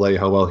in AAA,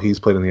 how well he's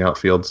played in the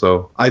outfield.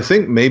 So I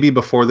think maybe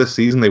before this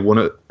season they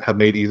wouldn't have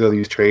made either of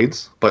these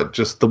trades, but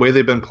just the way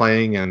they've been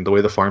playing and the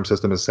way the farm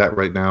system is set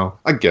right now,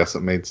 I guess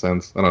it made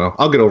sense. I don't know.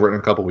 I'll get over it in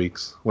a couple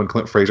weeks when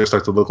Clint Frazier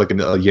starts to look like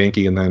a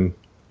Yankee, and then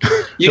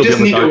you just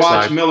need to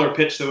watch Miller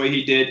pitch the way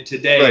he did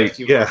today. Right, a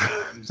few more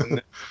times,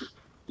 and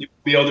you'll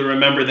be able to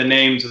remember the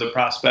names of the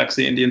prospects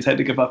the Indians had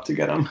to give up to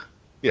get him.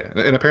 Yeah,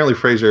 and apparently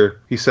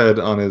Frazier, he said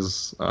on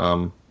his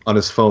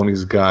phone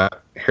he's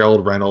got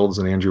Harold Reynolds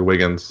and Andrew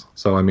Wiggins.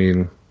 So, I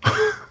mean,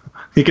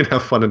 he can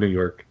have fun in New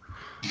York.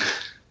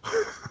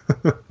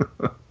 And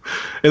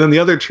then the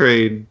other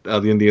trade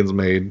the Indians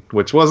made,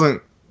 which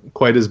wasn't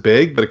quite as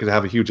big, but it could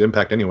have a huge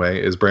impact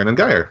anyway, is Brandon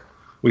Guyer.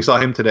 We saw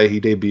him today.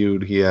 He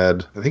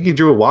debuted. I think he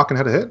drew a walk and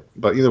had a hit.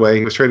 But either way,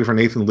 he was traded for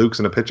Nathan Lukes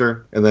and a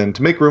pitcher. And then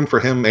to make room for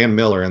him and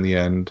Miller in the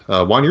end,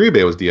 Juan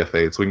Uribe was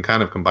DFA'd. So we can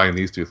kind of combine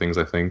these two things,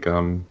 I think.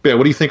 What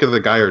do you think of the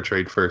Guyer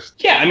trade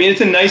first? Yeah, I mean, it's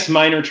a nice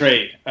minor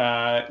trade.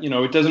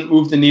 It doesn't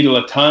move the needle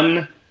a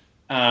ton,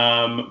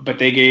 but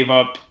they gave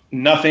up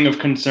nothing of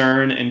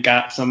concern and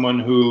got someone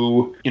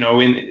who,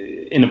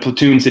 in a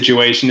platoon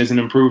situation is an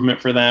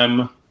improvement for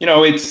them.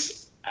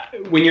 It's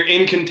when you're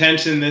in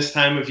contention this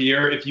time of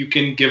year, if you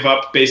can give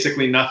up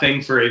basically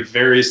nothing for a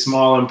very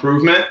small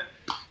improvement,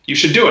 you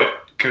should do it,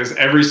 because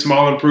every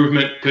small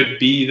improvement could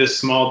be this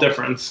small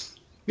difference.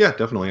 Yeah,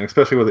 definitely. And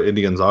especially where the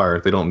Indians are.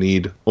 They don't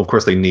need, well, of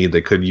course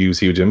they could use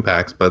huge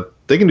impacts, but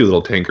they can do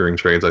little tinkering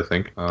trades, I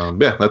think.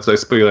 That's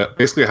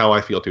basically how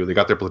I feel too. They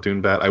got their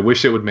platoon bat. I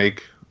wish it would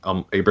make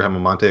Abraham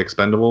Almonte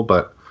expendable,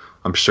 but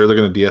I'm sure they're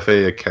going to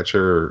DFA a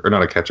catcher, or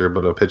not a catcher,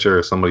 but a pitcher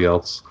or somebody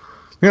else.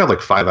 They have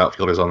like 5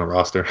 outfielders on the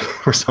roster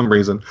for some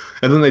reason.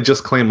 And then they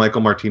just claimed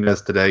Michael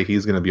Martinez today.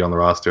 He's going to be on the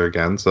roster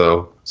again.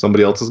 So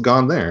somebody else has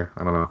gone there.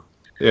 I don't know.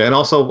 Yeah, and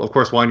also, of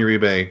course, Juan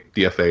Uribe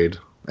DFA'd.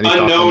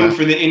 Unknown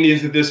for the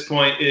Indians at this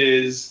point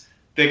is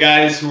the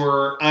guys who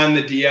are on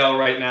the DL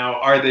right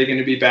now. Are they going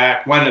to be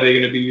back? When are they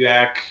going to be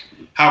back?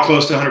 How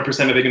close to 100%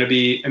 are they going to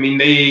be? I mean,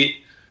 they,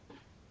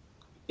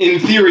 in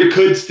theory,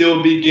 could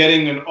still be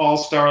getting an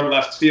all-star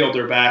left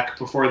fielder back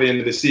before the end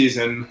of the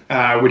season,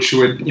 which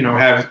would,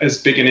 have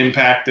as big an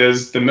impact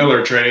as the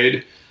Miller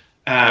trade.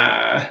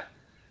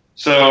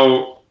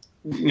 So,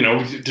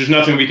 there's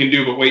nothing we can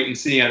do but wait and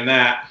see on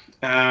that.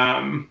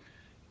 And,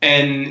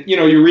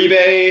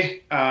 Uribe,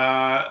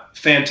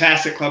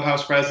 fantastic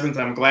clubhouse presence.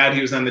 I'm glad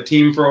he was on the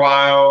team for a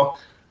while.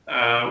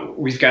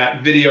 We've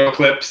got video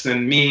clips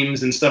and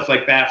memes and stuff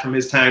like that from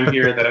his time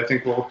here that I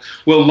think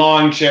we'll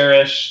long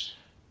cherish.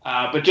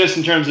 But just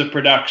in terms of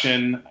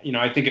production,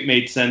 I think it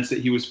made sense that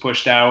he was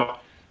pushed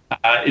out.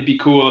 It'd be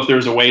cool if there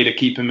was a way to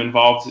keep him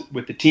involved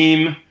with the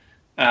team.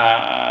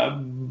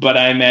 But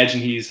I imagine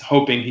he's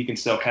hoping he can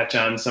still catch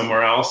on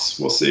somewhere else.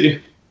 We'll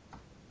see.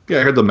 Yeah,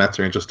 I heard the Mets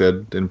are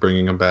interested in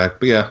bringing him back.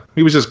 But yeah,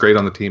 he was just great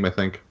on the team, I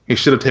think. He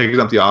should have taken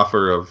up the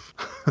offer of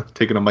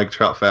taking a Mike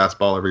Trout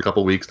fastball every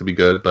couple weeks to be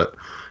good, but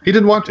he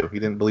didn't want to. He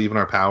didn't believe in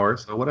our power,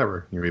 so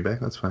whatever, Uribe,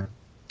 that's fine.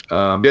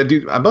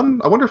 Dude, I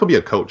wonder if he'll be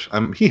a coach.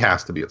 He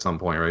has to be at some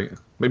point, right?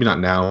 Maybe not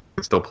now, he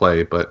can still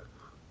play, but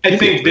I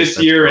think this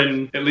year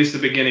and at least the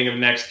beginning of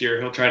next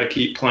year, he'll try to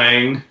keep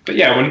playing. But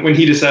yeah, when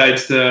he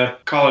decides to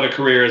call it a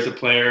career as a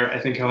player, I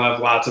think he'll have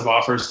lots of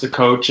offers to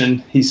coach,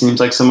 and he seems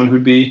like someone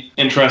who'd be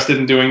interested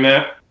in doing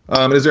that.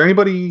 Is there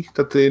anybody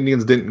that the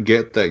Indians didn't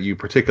get that you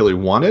particularly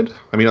wanted?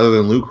 I mean, other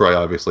than Lucroy,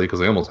 obviously, because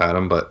they almost had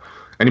him, but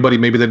anybody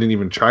maybe they didn't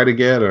even try to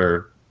get,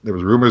 or there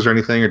was rumors or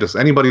anything, or just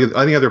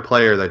any other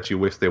player that you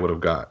wish they would have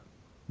got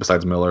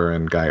besides Miller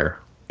and Guyer?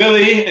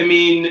 Really, I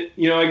mean,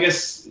 I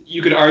guess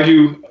you could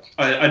argue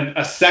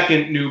a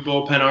second new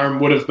bullpen arm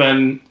would have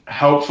been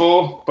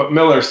helpful, but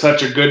Miller's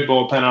such a good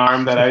bullpen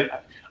arm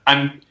that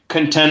I'm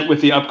content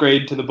with the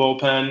upgrade to the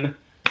bullpen.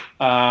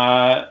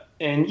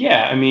 And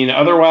yeah, I mean,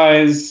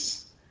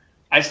 otherwise,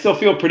 I still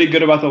feel pretty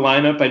good about the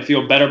lineup. I'd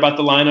feel better about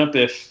the lineup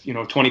if,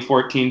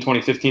 2014,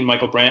 2015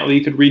 Michael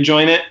Brantley could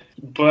rejoin it.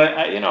 But,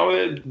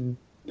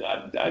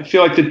 I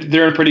feel like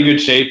they're in pretty good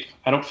shape.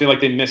 I don't feel like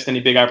they missed any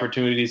big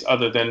opportunities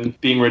other than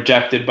being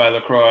rejected by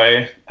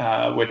LaCroix,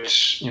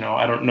 which,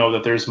 I don't know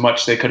that there's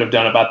much they could have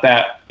done about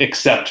that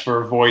except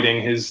for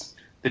avoiding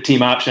the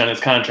team option on his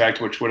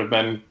contract, which would have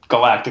been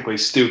galactically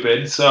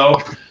stupid. So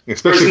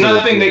there's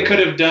nothing they could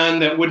have done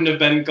that wouldn't have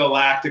been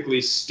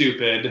galactically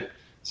stupid.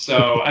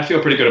 So I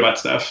feel pretty good about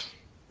stuff.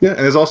 Yeah, and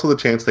there's also the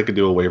chance they could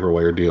do a waiver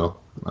wire deal.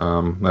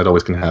 That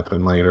always can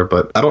happen later,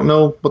 but I don't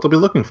know what they'll be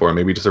looking for.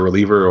 Maybe just a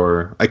reliever,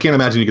 or I can't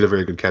imagine you get a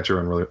very good catcher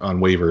on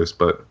waivers.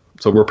 But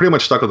so we're pretty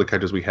much stuck with the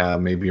catchers we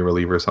have. Maybe a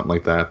reliever or something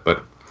like that.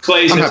 But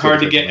Clay's, it's hard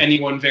to get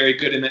anyone very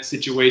good in that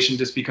situation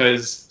just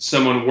because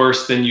someone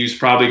worse than you is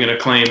probably going to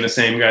claim the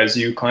same guys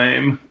you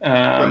claim.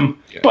 Right.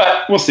 Yeah.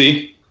 But we'll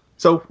see.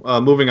 So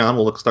moving on,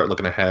 we'll start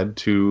looking ahead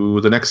to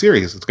the next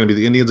series. It's going to be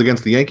the Indians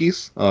against the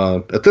Yankees.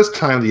 At this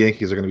time, the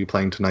Yankees are going to be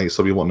playing tonight,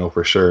 so we won't know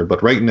for sure.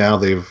 But right now,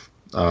 they're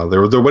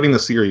winning the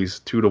series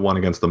 2-1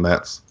 against the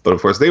Mets. But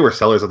of course, they were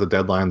sellers at the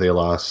deadline. They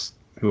lost.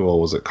 Who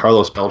was it?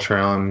 Carlos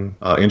Beltran,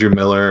 Andrew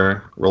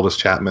Miller, Roldis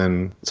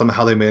Chapman.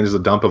 Somehow they managed to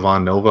dump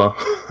Ivan Nova.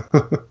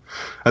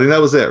 I think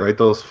that was it, right?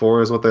 Those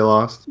 4 is what they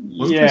lost.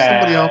 Wasn't there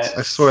somebody else?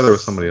 I swear there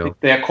was somebody else.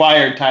 They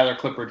acquired Tyler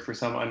Clippard for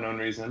some unknown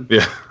reason.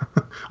 Yeah.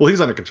 Well, he's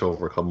under control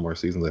for a couple more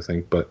seasons, I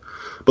think. But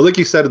like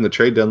you said in the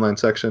trade deadline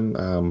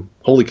section,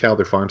 holy cow,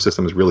 their farm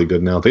system is really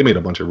good now. They made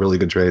a bunch of really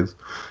good trades.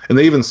 And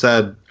they even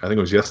said, I think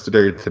it was yesterday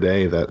or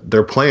today, that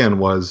their plan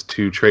was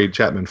to trade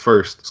Chapman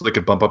first so they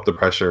could bump up the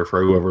pressure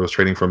for whoever was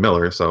trading for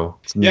Miller. So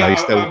it's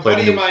nice that we played. A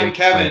buddy of mine,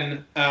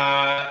 Kevin,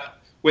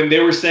 when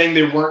they were saying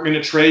they weren't going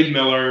to trade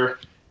Miller,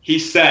 he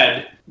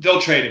said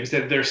they'll trade him. He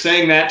said they're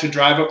saying that to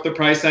drive up the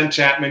price on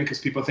Chapman because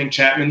people think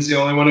Chapman's the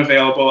only one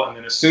available. And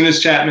then as soon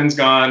as Chapman's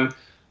gone,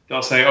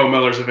 they'll say, oh,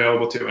 Miller's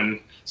available too. And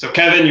so,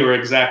 Kevin, you were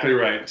exactly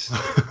right.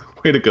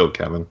 Way to go,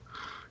 Kevin.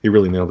 You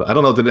really nailed it. I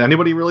don't know. Did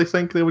anybody really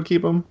think they would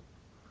keep him?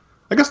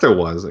 I guess there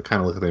was. It kind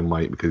of looked like they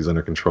might because he's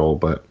under control.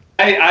 But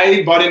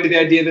I bought into the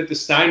idea that the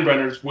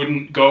Steinbrenners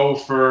wouldn't go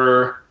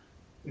for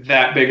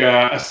that big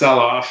a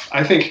sell-off.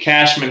 I think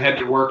Cashman had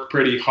to work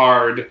pretty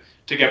hard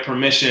to get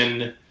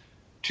permission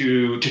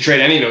to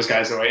trade any of those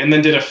guys away, and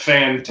then did a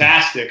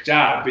fantastic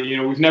job. But,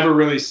 we've never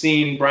really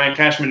seen Brian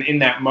Cashman in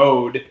that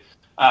mode.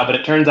 But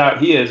it turns out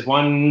he is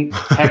one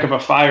heck of a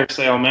fire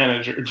sale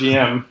manager,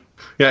 GM.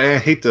 Yeah, I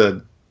hate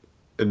to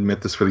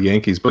admit this for the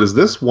Yankees, but is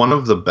this one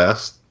of the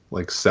best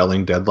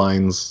selling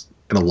deadlines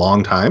in a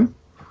long time?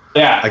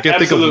 Yeah, I can't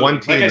think of one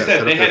team that set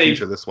up they their had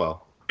future this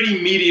well.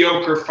 Pretty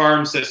mediocre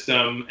farm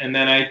system, and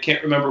then I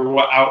can't remember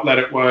what outlet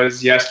it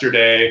was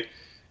yesterday.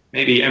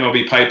 Maybe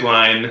MLB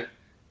Pipeline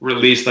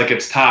released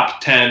its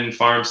top 10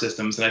 farm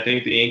systems, and I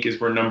think the Yankees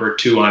were number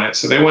 2 on it.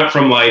 So they went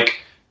from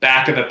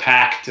back of the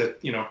pack to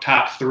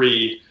top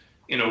 3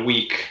 in a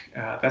week.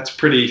 That's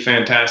pretty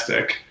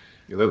fantastic.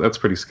 Yeah, that's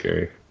pretty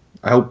scary.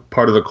 I hope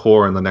part of the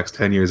core in the next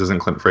 10 years isn't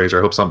Clint Frazier.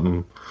 I hope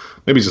something,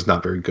 maybe he's just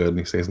not very good and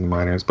he stays in the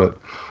minors, but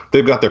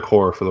they've got their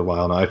core for a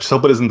while now. I just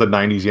hope it isn't the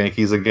 90s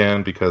Yankees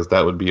again because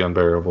that would be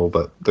unbearable,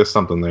 but there's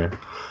something there.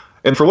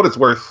 And for what it's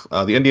worth,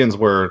 the Indians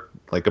were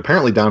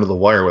apparently down to the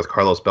wire with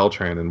Carlos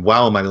Beltran, and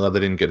wow, am I glad they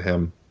didn't get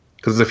him.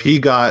 Because if he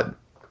got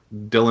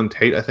Dylan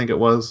Tate, I think it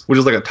was, which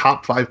is a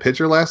top 5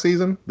 pitcher last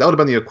season, that would have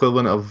been the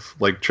equivalent of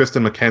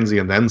Tristan McKenzie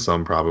and then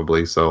some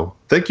probably. So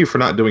thank you for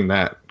not doing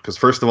that. Because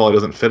first of all, he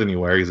doesn't fit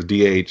anywhere. He's a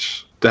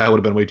DH. That would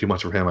have been way too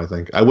much for him, I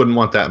think. I wouldn't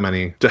want that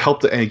many to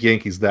help the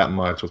Yankees that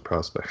much with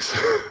prospects.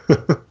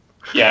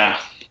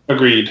 Yeah,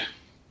 agreed.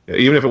 Yeah,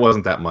 even if it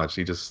wasn't that much,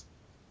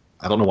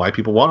 I don't know why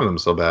people wanted him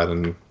so bad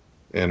in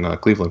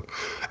Cleveland.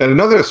 And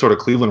another sort of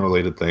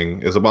Cleveland-related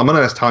thing is, I'm going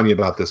to ask Tanya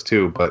about this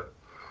too, but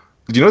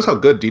did you notice how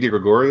good Didi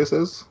Gregorius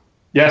is?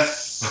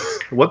 Yes.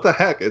 What the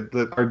heck?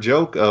 Our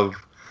joke of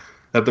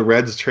that the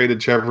Reds traded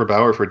Trevor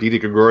Bauer for Didi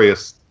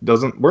Gregorius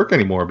doesn't work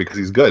anymore because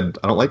he's good.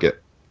 I don't like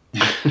it.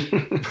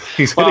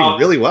 He's hitting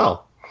really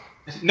well.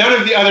 None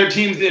of the other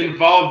teams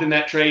involved in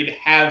that trade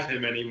have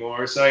him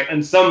anymore, so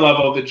on some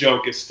level the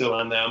joke is still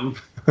on them.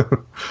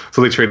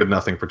 So they traded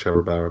nothing for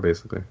Trevor Bauer,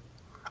 basically.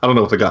 I don't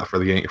know what they got for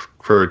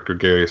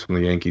Gregorius from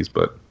the Yankees,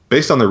 but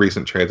based on the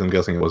recent trades, I'm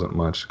guessing it wasn't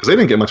much. Because they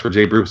didn't get much for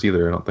Jay Bruce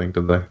either, I don't think,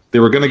 did they? They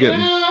were going to get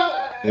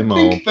Imo.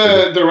 I think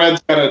the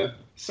Reds got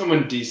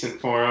someone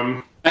decent for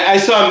him. I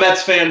saw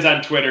Mets fans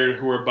on Twitter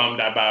who were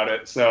bummed about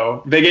it,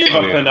 so they gave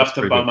up enough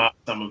to bum out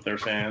some of their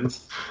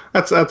fans.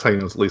 That's how you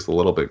know it's at least a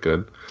little bit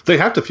good. They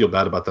have to feel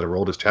bad about that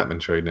Aroldis Chapman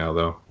trade now,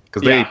 though,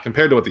 because they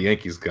compared to what the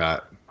Yankees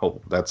got,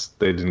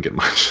 they didn't get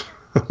much.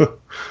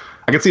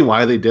 I can see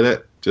why they did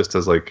it, just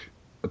as a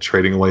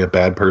trading away a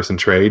bad person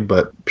trade,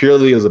 but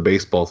purely as a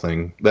baseball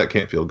thing, that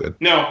can't feel good.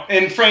 No,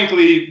 and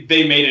frankly,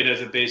 they made it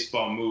as a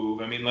baseball move.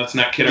 I mean, let's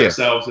not kid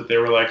ourselves that they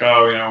were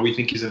we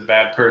think he's a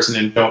bad person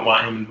and don't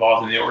want him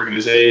involved in the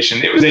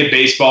organization. It was a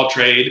baseball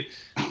trade.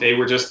 They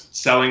were just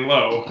selling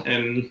low,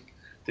 and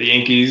the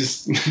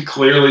Yankees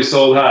clearly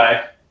sold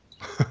high.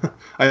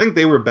 I think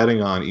they were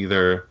betting on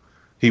either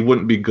he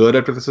wouldn't be good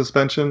after the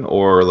suspension,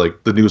 or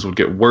like the news would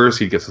get worse,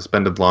 he'd get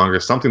suspended longer,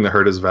 something that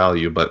hurt his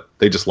value, but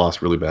they just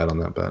lost really bad on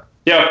that bet.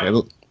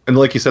 Yeah. And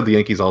like you said, the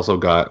Yankees also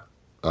got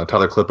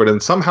Tyler Clippard,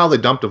 and somehow they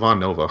dumped Devon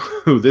Nova,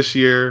 who this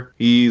year,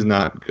 he's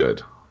not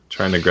good.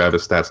 Trying to grab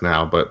his stats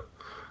now, but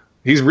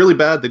he's really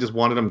bad. They just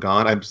wanted him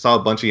gone. I saw a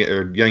bunch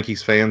of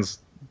Yankees fans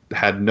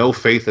had no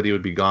faith that he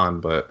would be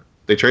gone, but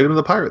they traded him to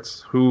the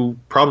Pirates, who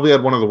probably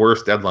had one of the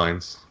worst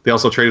deadlines. They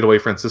also traded away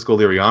Francisco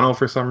Liriano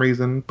for some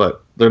reason,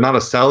 but they're not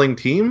a selling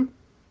team.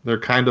 They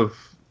kind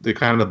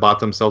of bought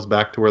themselves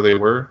back to where they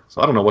were.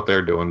 So I don't know what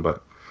they're doing,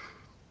 but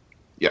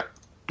yeah,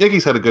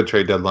 Yankees had a good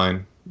trade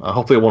deadline.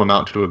 Hopefully it won't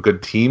amount to a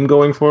good team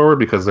going forward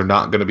because they're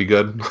not going to be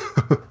good.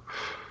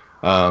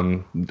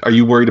 Are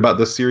you worried about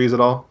this series at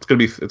all?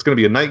 It's gonna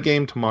be a night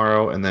game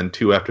tomorrow and then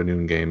 2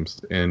 afternoon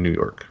games in New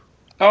York.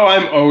 Oh,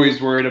 I'm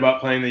always worried about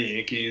playing the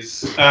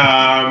Yankees.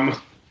 The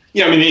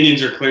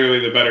Indians are clearly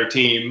the better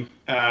team,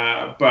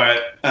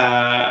 but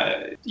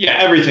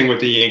everything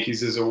with the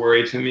Yankees is a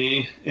worry to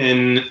me.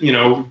 And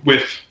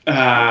with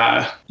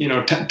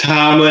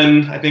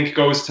Tomlin, I think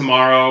goes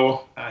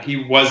tomorrow.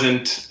 He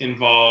wasn't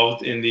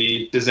involved in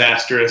the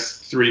disastrous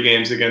 3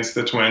 games against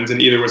the Twins,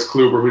 and either was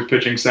Kluber, who's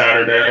pitching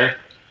Saturday.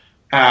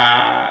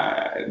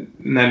 And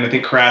then I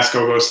think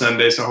Carrasco goes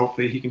Sunday, so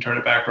hopefully he can turn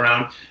it back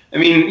around. I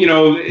mean,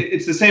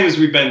 it's the same as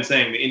we've been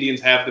saying. The Indians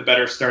have the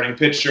better starting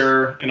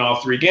pitcher in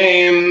all 3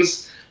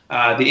 games.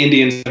 The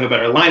Indians have a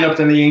better lineup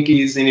than the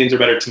Yankees. The Indians are a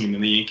better team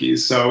than the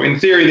Yankees. So in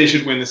theory, they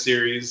should win the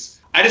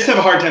series. I just have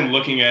a hard time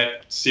looking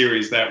at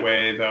series that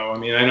way, though. I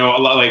mean, I know a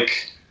lot,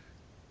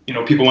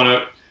 people want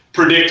to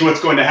predict what's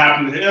going to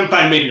happen. I'm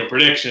fine making a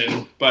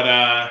prediction,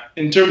 but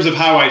in terms of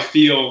how I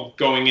feel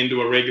going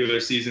into a regular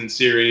season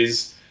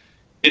series,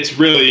 it's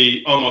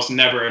really almost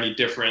never any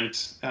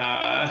different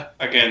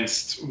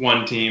against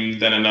one team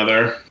than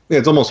another. Yeah,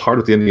 it's almost hard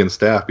with the Indian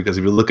staff because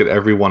if you look at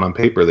everyone on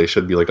paper, they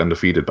should be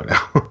undefeated by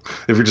now.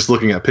 If you're just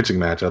looking at pitching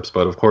matchups,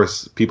 but of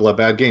course, people have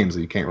bad games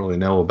that you can't really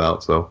know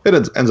about, so it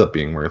ends up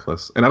being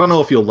worthless. And I don't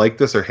know if you'll like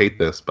this or hate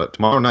this, but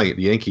tomorrow night,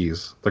 the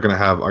Yankees, they're going to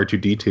have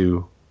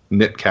R2-D2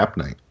 knit cap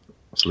night.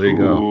 So there you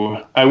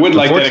go. I would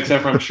like that,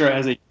 except for I'm sure it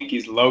has a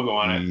Yankees logo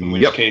on it, in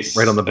which case...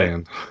 right on the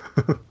band.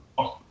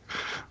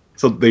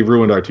 So they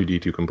ruined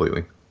R2-D2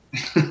 completely.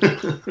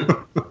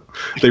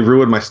 They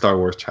ruined my Star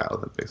Wars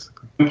childhood,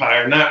 basically.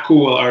 Empire, not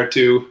cool,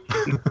 R2.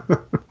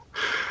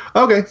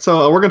 Okay,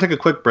 so we're going to take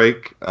a quick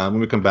break. When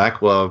we come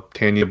back, we'll have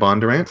Tanya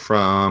Bondurant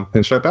from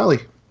Pinstripe Alley.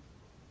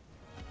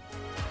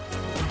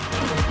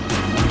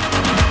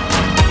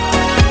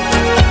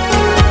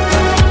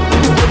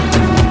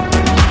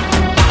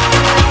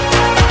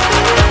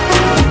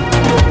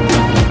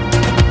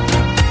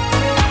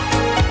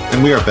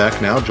 And we are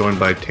back now, joined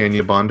by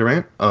Tanya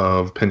Bondurant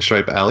of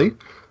Pinstripe Alley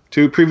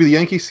to preview the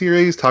Yankee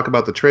series, talk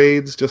about the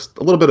trades, just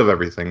a little bit of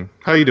everything.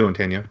 How are you doing,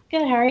 Tanya?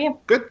 Good, how are you?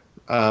 Good.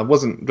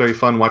 Wasn't very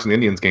fun watching the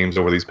Indians games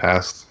over these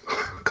past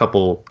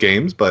couple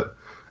games, but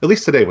at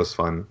least today was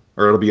fun.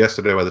 Or it'll be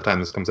yesterday by the time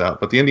this comes out.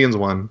 But the Indians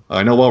won.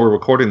 I know while we're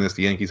recording this,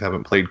 the Yankees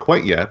haven't played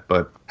quite yet,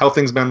 but how have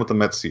things been with the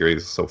Mets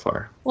series so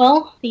far?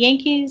 Well, the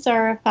Yankees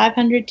are a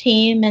 500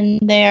 team, and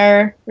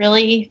they're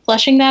really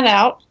fleshing that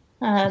out.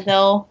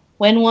 They'll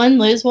win one,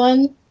 lose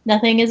one.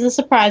 Nothing is a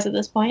surprise at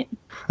this point.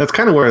 That's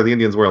kind of where the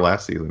Indians were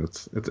last season.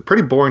 It's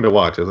pretty boring to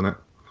watch, isn't it?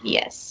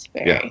 Yes,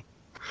 very. Yeah.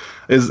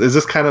 Is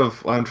this kind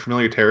of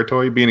unfamiliar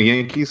territory being a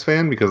Yankees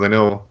fan? Because I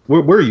know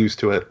we're used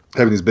to it,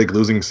 having these big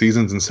losing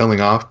seasons and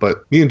selling off,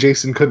 but me and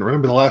Jason couldn't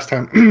remember the last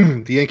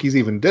time the Yankees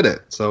even did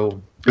it.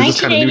 So is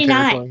this kind of new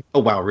territory? Oh,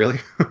 wow, really?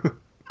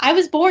 I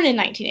was born in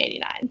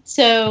 1989.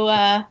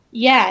 So,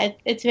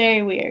 it's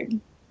very weird.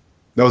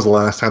 That was the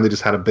last time they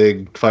just had a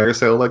big fire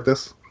sale like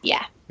this?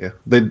 Yeah. Yeah.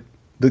 You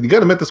got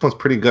to admit this one's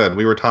pretty good.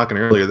 We were talking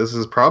earlier. This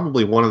is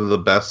probably one of the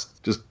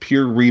best just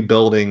pure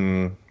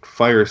rebuilding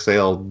fire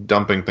sale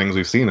dumping things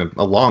we've seen in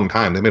a long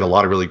time. They made a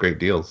lot of really great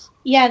deals.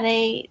 Yeah,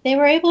 they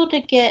were able to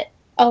get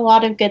a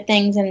lot of good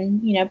things,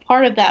 and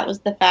part of that was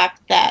the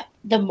fact that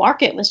the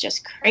market was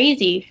just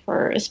crazy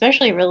for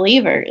especially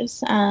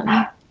relievers.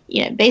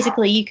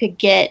 Basically you could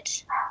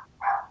get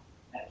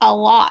a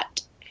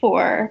lot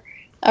for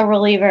a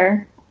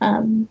reliever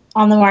on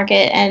the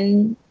market,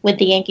 and with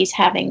the Yankees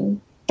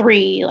having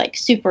 3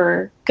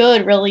 super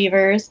good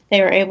relievers,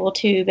 they were able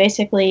to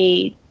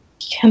basically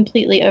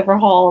completely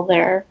overhaul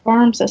their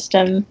farm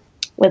system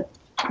with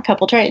a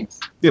couple trades.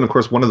 Yeah, and of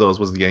course one of those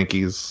was the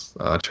Yankees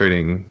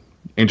trading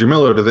Andrew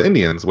Miller to the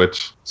Indians,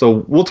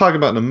 so we'll talk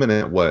about in a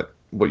minute what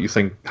you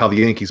think, how the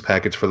Yankees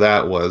package for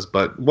that was,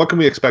 but what can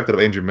we expect out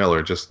of Andrew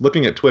Miller? Just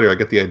looking at Twitter, I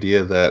get the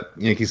idea that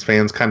Yankees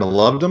fans kind of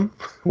loved him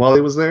while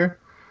he was there.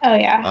 Oh,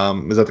 yeah.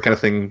 Is that the kind of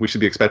thing we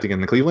should be expecting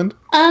in Cleveland?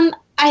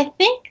 I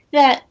think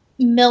that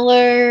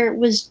Miller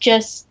was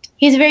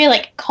he's a very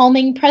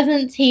calming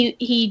presence.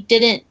 He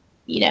didn't,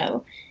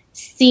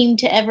 seem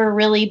to ever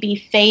really be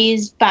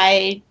fazed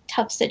by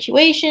tough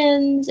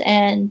situations.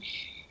 And,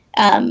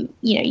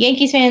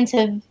 Yankees fans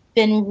have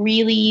been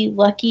really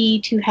lucky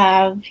to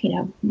have,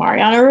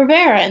 Mariano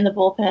Rivera in the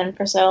bullpen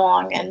for so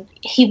long, and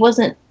he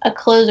wasn't a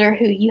closer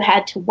who you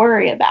had to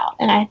worry about.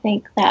 And I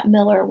think that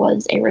Miller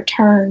was a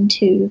return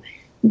to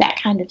that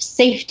kind of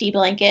safety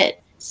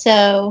blanket.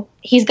 So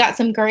he's got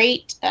some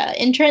great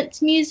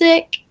entrance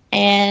music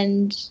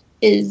and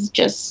is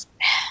just,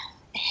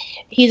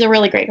 he's a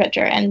really great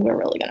pitcher, and we're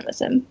really going to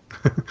miss him.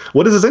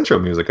 What is his intro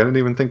music? I didn't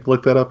even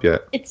look that up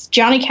yet. It's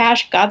Johnny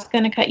Cash, God's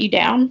Gonna Cut You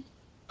Down.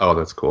 Oh,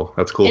 that's cool.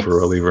 That's cool for a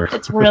reliever.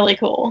 It's really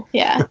cool,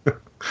 yeah.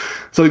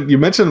 So you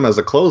mentioned him as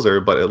a closer,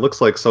 but it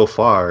looks like so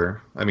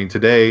far, I mean,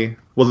 today,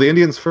 well, the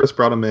Indians first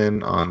brought him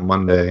in on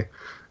Monday.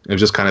 It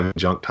was just kind of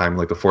junk time,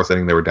 like the fourth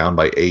inning, they were down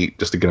by 8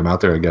 just to get him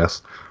out there, I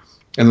guess.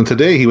 And then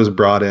today he was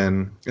brought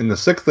in the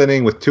 6th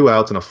inning with 2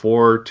 outs and a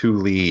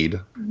 4-2 lead.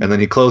 And then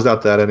he closed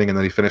out that inning, and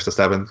then he finished the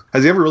 7th.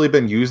 Has he ever really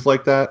been used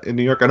like that in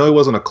New York? I know he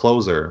wasn't a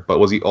closer, but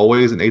was he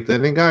always an 8th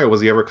inning guy, or was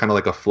he ever kind of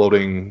like a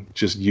floating,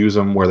 just use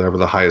him wherever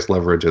the highest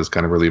leverage is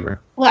kind of reliever?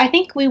 Well, I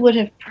think we would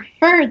have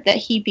preferred that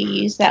he be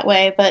used that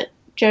way, but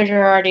Joe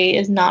Girardi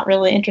is not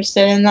really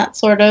interested in that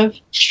sort of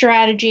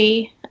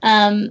strategy.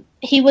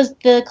 He was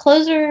the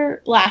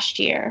closer last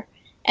year,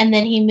 and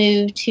then he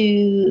moved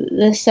to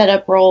the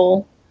setup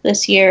role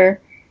this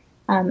year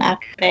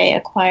after they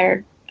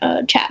acquired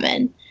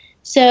Chapman.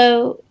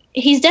 So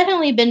he's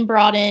definitely been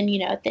brought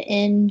in, at the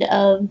end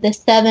of the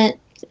 7th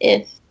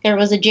if there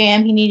was a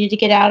jam he needed to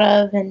get out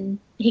of, and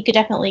he could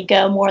definitely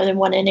go more than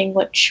 1 inning,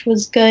 which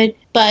was good.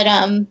 But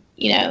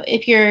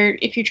if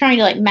you're trying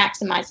to like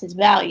maximize his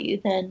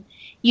value, then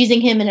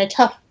using him in a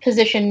tough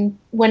position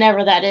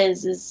whenever that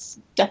is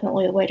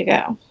definitely the way to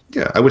go.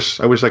 Yeah, I wish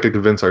I could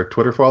convince our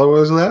Twitter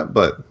followers of that,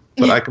 but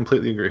I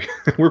completely agree.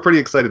 We're pretty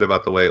excited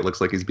about the way it looks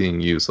like he's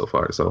being used so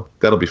far, so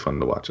that'll be fun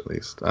to watch at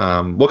least.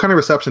 What kind of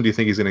reception do you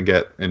think he's going to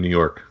get in New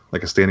York?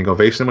 Like a standing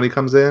ovation when he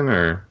comes in,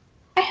 or?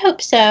 I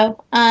hope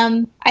so.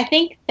 I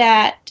think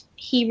that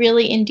he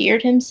really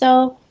endeared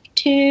himself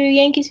to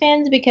Yankees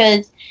fans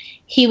because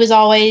he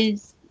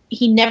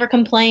never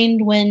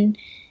complained when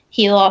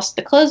he lost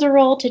the closer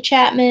role to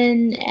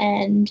Chapman,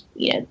 and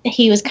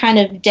he was kind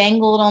of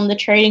dangled on the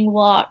trading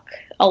block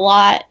a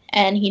lot,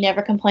 and he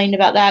never complained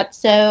about that.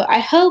 So I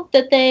hope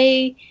that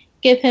they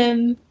give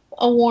him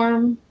a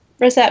warm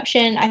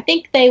reception. I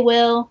think they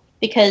will,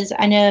 because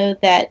I know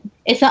that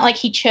it's not like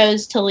he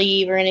chose to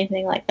leave or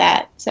anything like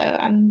that. So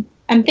I'm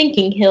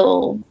thinking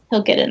he'll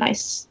get a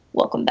nice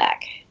welcome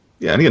back.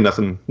 Yeah, and he had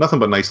nothing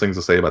but nice things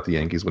to say about the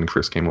Yankees when he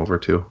first came over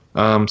too.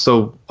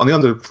 So on the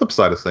other flip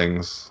side of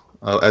things,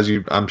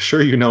 I'm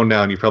sure you know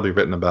now, and you've probably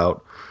written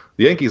about,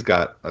 the Yankees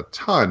got a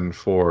ton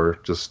for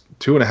just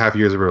 2.5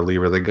 years of a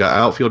reliever. They got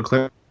outfield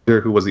Clint,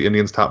 who was the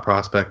Indians' top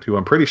prospect, who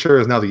I'm pretty sure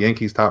is now the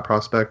Yankees' top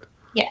prospect.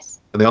 Yes.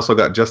 And they also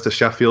got Justice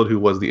Sheffield, who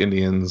was the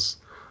Indians'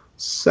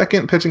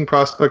 second pitching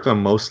prospect on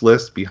most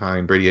lists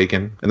behind Brady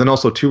Aiken. And then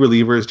also 2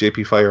 relievers,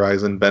 J.P.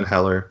 Fireeisen, Ben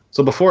Heller.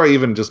 So before I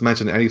even just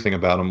mention anything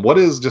about them, I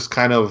just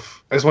want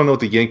to know what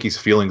the Yankees'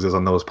 feelings is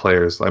on those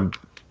players.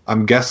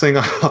 I'm guessing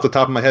off the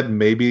top of my head,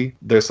 maybe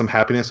there's some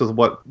happiness with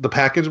what the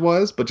package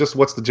was, but just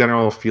what's the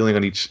general feeling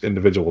on each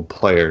individual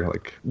player?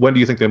 Like, when do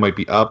you think they might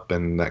be up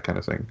and that kind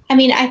of thing? I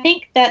mean, I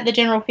think that the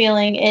general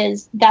feeling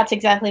is that's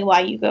exactly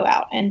why you go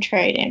out and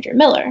trade Andrew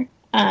Miller,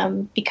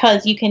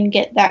 because you can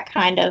get that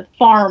kind of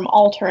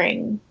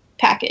farm-altering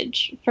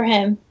package for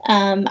him.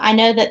 I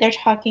know that they're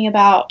talking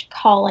about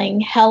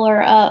calling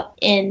Heller up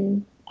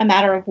in a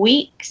matter of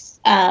weeks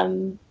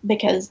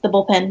because the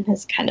bullpen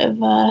has kind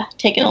of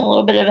taken a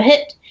little bit of a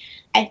hit.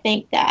 I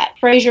think that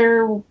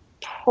Frazier will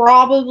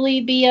probably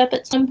be up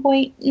at some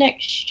point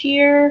next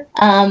year.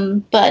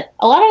 But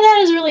a lot of that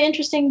is really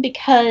interesting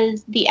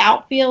because the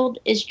outfield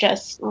is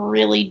just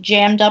really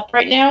jammed up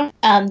right now.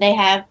 They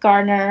have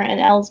Gardner and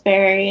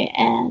Ellsbury,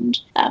 and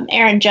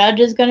Aaron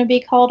Judge is going to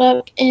be called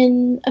up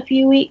in a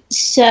few weeks.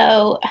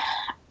 So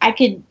I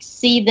could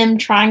see them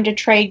trying to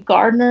trade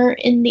Gardner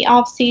in the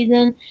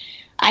offseason.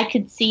 I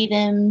could see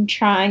them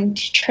trying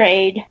to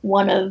trade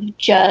one of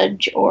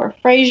Judge or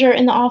Frazier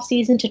in the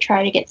offseason to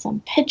try to get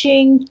some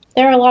pitching.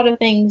 There are a lot of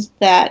things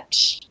that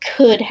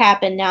could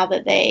happen now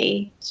that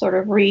they sort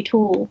of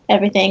retool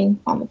everything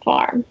on the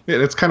farm. Yeah,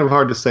 it's kind of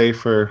hard to say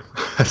for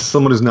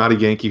someone who's not a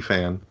Yankee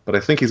fan, but I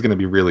think he's going to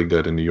be really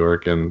good in New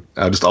York. And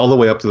just all the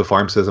way up to the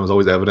farm system, it was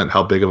always evident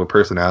how big of a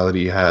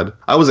personality he had.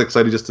 I was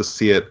excited just to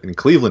see it in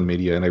Cleveland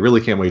media, and I really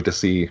can't wait to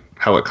see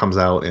how it comes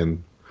out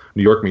in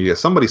New York media.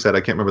 Somebody said,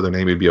 I can't remember their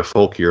name, he'd be a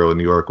folk hero in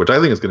New York, which I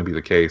think is going to be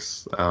the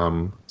case.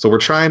 So we're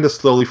trying to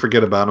slowly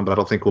forget about him, but I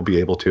don't think we'll be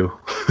able to.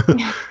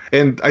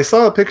 And I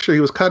saw a picture, he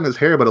was cutting his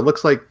hair, but it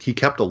looks like he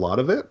kept a lot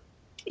of it.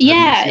 Yeah.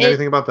 Have you seen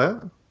anything about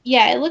that?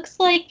 Yeah, it looks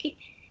like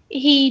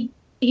he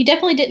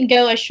definitely didn't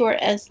go as short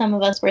as some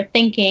of us were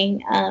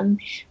thinking.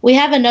 We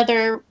have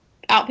another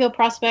outfield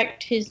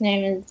prospect whose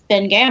name is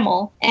Ben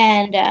Gamel,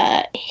 and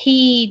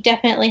he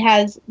definitely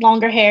has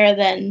longer hair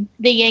than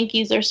the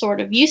Yankees are sort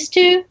of used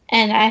to,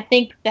 and I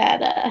think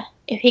that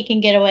if he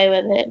can get away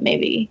with it,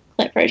 maybe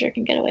Clint Frazier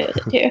can get away with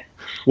it too.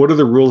 What are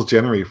the rules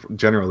generally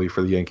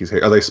for the Yankees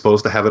hair? Are they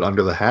supposed to have it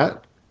under the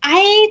hat?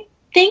 I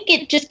think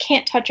it just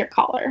can't touch your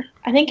collar.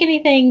 I think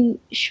anything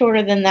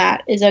shorter than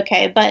that is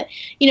okay. But,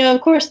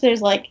 of course,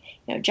 there's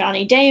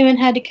Johnny Damon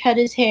had to cut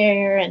his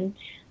hair, and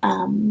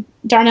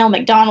Darnell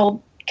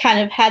McDonald kind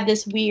of had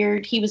this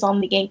weird, he was on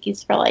the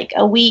Yankees for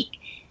a week,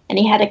 and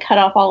he had to cut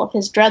off all of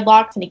his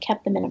dreadlocks, and he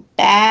kept them in a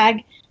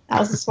bag. That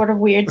was a sort of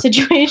weird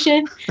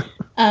situation.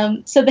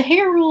 So the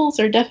hair rules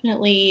are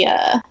definitely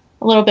a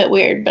little bit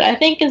weird, but I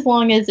think as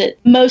long as it's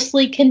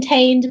mostly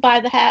contained by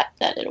the hat,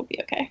 that it'll be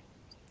okay.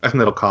 I think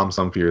that'll calm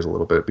some fears a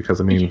little bit because,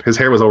 his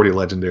hair was already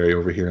legendary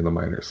over here in the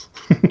minors.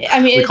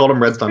 We called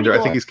him Red Thunder. Cool.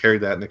 I think he's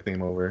carried that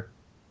nickname over.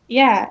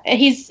 Yeah,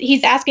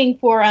 he's asking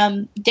for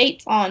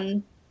dates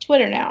on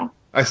Twitter now.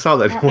 I saw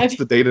that. He wants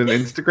to date an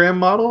Instagram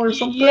model or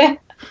something? Yeah.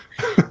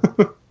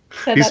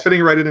 He's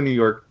fitting right into New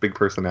York, big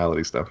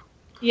personality stuff.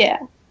 Yeah.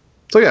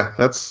 So, yeah,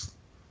 that's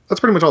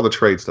pretty much all the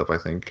trade stuff, I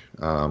think.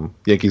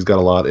 Yankees got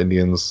a lot,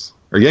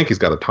 Yankees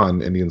got a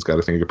ton. Indians got,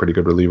 I think, a pretty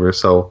good reliever.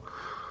 So,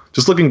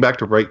 just looking back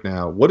to right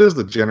now, what is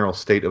the general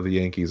state of the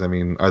Yankees? Are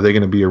they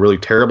going to be a really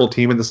terrible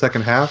team in the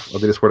second half? Or are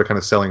they just sort of kind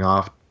of selling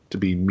off to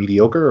be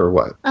mediocre, or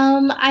what?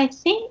 I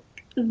think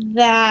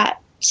that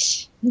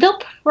they'll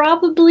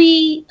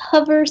probably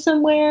hover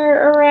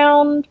somewhere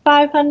around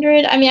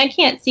 500. I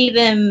can't see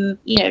them,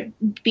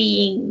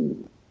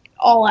 being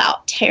all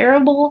out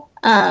terrible.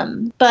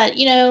 But,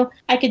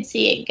 I could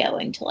see it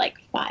going to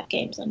 5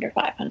 games under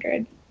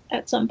 500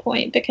 at some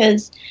point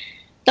because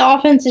the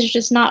offense is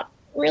just not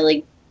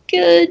really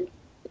good.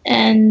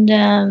 And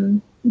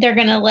they're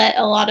going to let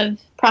a lot of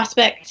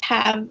prospects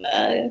have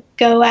a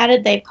go at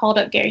it. They've called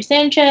up Gary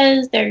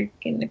Sanchez. They're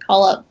going to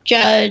call up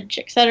Judge,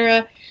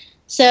 etc.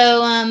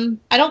 So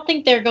I don't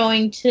think they're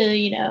going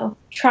to,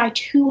 try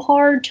too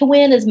hard to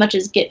win as much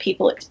as get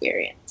people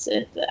experience,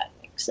 if that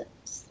makes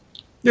sense.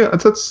 Yeah, I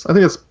think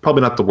it's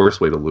probably not the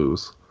worst way to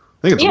lose.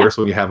 I think it's worse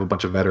when you have a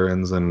bunch of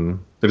veterans and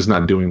they're just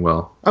not doing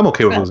well. I'm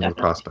okay with losing a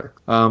prospect.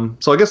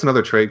 So I guess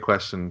another trade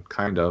question,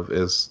 kind of,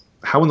 is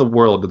how in the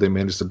world did they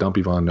manage to dump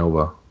Ivan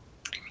Nova?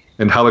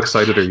 And how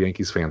excited are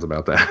Yankees fans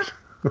about that?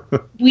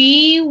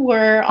 We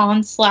were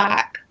on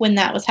Slack when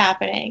that was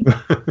happening.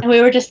 And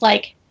we were just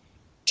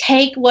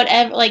take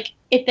whatever,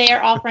 if they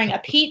are offering a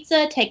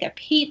pizza, take a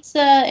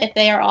pizza. If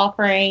they are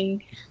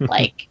offering,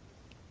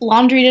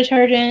 laundry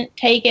detergent,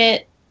 take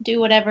it, do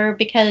whatever.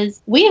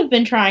 Because we have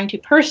been trying to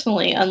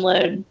personally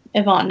unload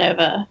Ivan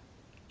Nova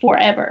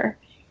forever.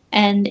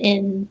 And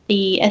in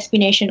the SB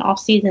Nation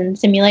off-season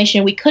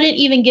simulation, we couldn't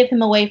even give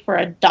him away for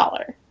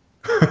 $1.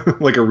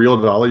 Like a real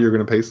dollar you're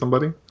going to pay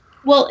somebody?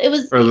 Well, it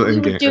was, we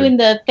were doing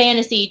the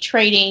fantasy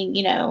trading,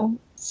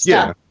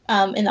 stuff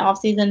in the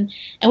off-season.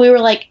 And we were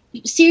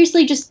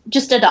seriously, just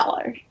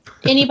 $1.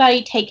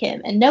 Anybody take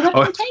him. And nobody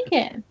would take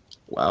him.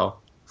 Wow.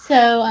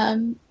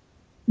 So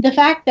the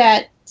fact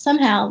that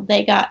somehow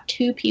they got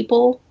 2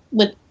 people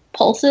with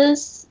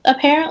pulses,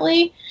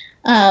 apparently,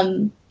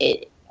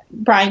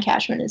 Brian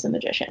Cashman is a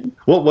magician.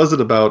 What was it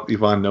about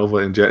Ivan Nova?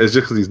 Is it just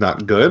because he's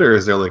not good, or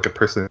is there a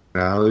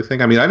personality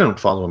thing? I don't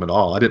follow him at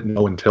all. I didn't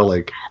know until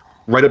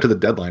right up to the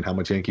deadline how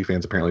much Yankee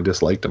fans apparently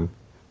disliked him.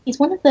 He's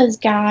one of those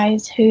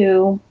guys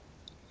who,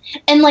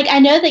 and I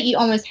know that you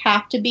almost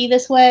have to be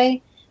this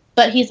way,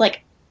 but he's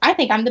I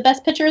think I'm the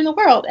best pitcher in the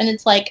world, and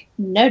it's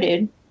no,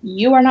 dude,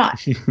 you are not.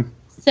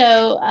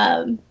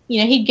 So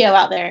he'd go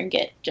out there and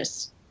get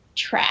just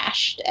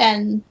trashed,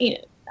 and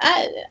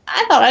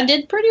I thought I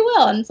did pretty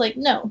well. And it's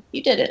no,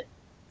 you did it.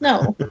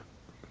 No. So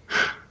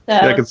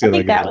I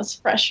think that was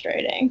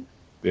frustrating.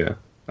 Yeah.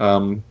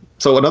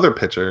 So another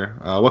pitcher,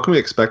 what can we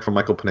expect from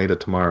Michael Pineda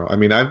tomorrow?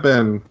 I've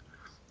been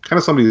kind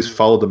of somebody who's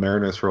followed the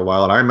Mariners for a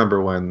while, and I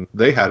remember when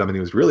they had him and he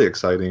was really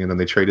exciting, and then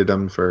they traded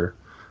him for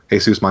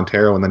Jesus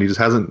Montero, and then he just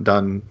hasn't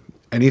done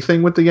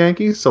anything with the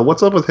Yankees. So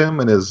what's up with him,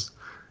 and is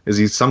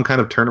he some kind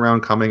of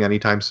turnaround coming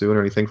anytime soon or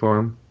anything for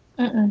him?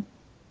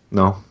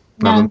 No?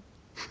 Nothing?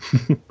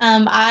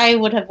 I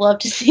would have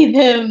loved to see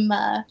them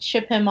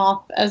ship him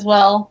off as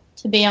well,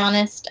 to be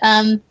honest.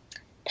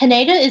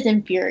 Pineda is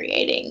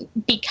infuriating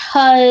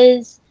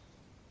because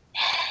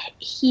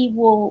he's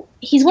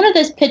one of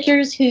those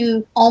pitchers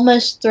who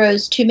almost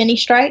throws too many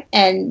strikes,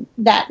 and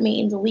that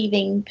means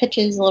leaving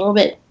pitches a little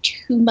bit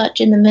too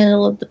much in the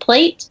middle of the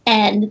plate,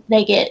 and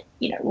they get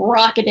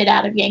rocketed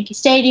out of Yankee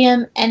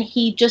Stadium, and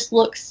he just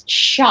looks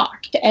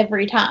shocked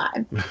every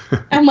time.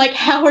 I'm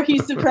how are you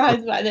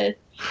surprised by this?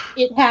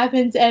 It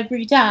happens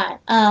every time.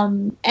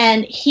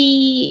 And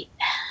he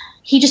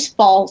just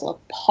falls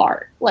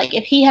apart.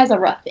 If he has a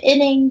rough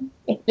inning,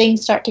 if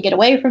things start to get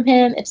away from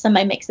him, if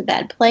somebody makes a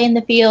bad play in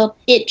the field,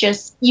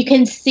 you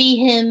can see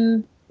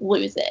him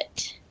lose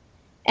it.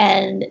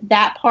 And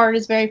that part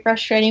is very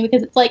frustrating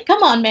because it's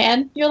come on,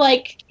 man.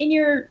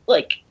 You're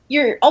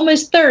you're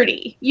almost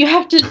 30. You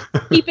have to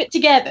keep it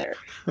together.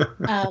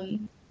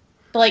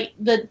 But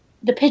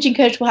the pitching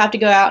coach will have to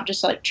go out and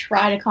just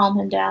try to calm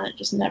him down. It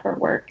just never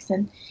works.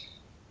 And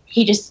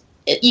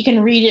you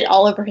can read it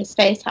all over his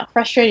face, how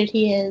frustrated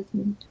he is.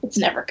 And it's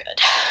never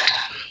good.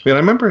 I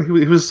remember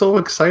he was so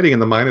exciting in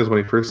the minors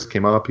when he first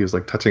came up. He was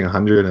touching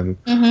 100.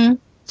 And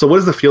so what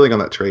is the feeling on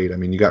that trade?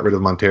 You got rid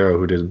of Montero,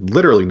 who did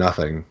literally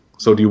nothing.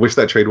 So do you wish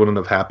that trade wouldn't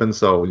have happened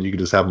so you could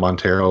just have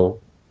Montero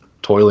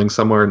toiling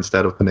somewhere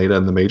instead of Pineda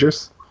in the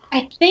majors?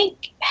 I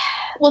think,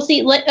 well,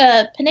 see,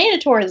 Pineda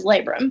tore his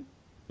labrum.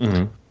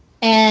 Mm-hmm.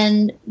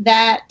 And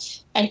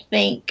that, I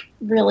think,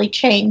 really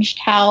changed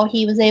how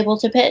he was able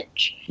to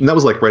pitch. And that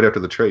was like right after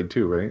the trade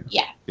too, right?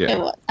 Yeah. It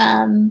was.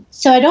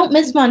 So I don't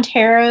miss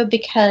Montero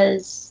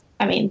because,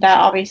 I mean, that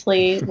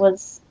obviously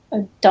was a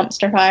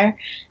dumpster fire.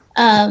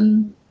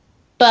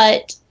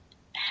 But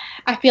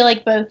I feel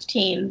like both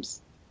teams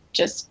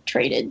just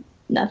traded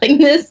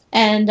nothingness.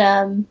 And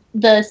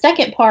the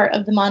second part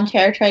of the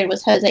Montero trade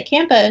was Jose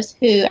Campos,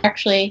 who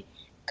actually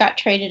got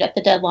traded at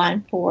the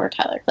deadline for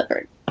Tyler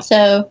Clippard.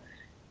 So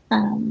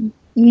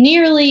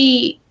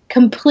nearly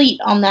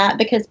complete on that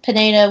because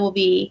Pineda will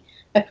be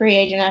a free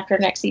agent after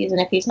next season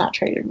if he's not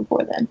traded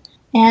before then.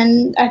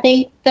 And I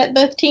think that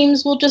both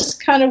teams will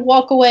just kind of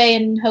walk away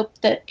and hope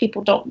that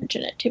people don't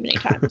mention it too many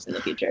times in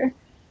the future.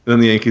 Then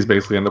the Yankees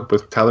basically end up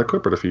with Tyler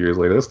Clippard a few years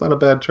later. That's not a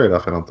bad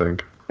trade-off, I don't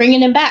think.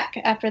 Bringing him back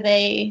after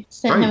they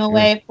sent him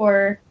away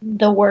for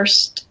the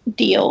worst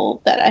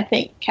deal that I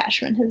think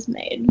Cashman has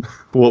made.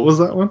 What was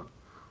that one?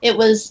 It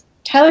was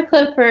Tyler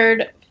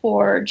Clippard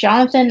for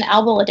Jonathan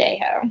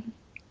Albaladejo.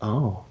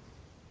 Oh.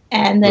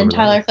 And then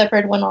Tyler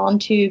Clippard went on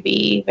to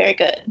be very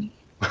good.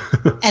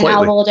 And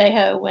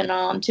Albaladejo went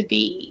on to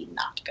be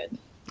not good.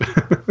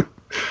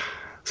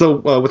 So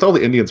with all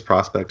the Indians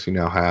prospects you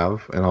now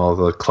have and all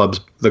the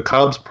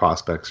Cubs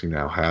prospects you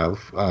now have,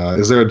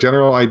 is there a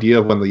general idea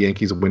of when the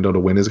Yankees' window to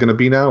win is going to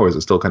be now, or is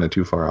it still kind of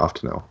too far off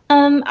to know?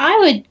 I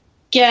would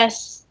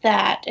guess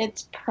that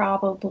it's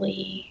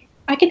probably...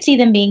 I could see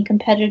them being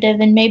competitive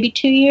in maybe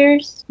 2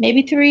 years,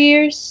 maybe 3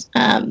 years.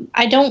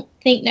 I don't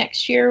think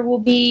next year will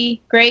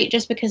be great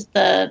just because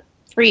the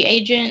free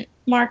agent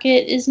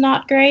market is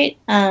not great.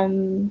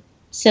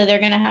 So they're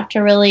going to have to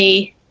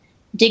really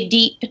dig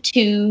deep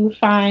to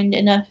find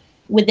enough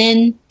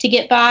within to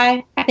get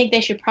by. I think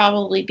they should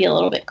probably be a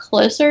little bit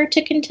closer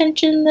to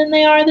contention than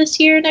they are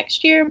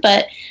next year.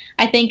 But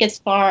I think as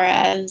far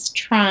as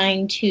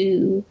trying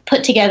to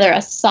put together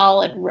a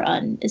solid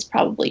run is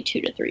probably 2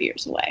 to 3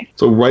 years away.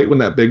 So right when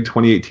that big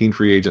 2018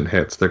 free agent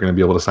hits, they're going to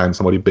be able to sign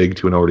somebody big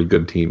to an already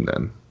good team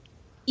then.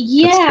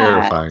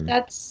 Yeah,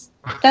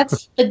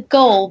 that's the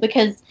goal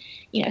because,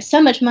 you know,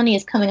 so much money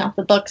is coming off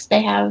the books.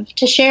 They have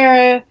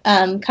Teixeira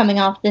coming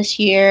off this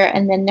year,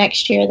 and then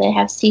next year they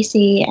have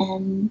CeCe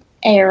and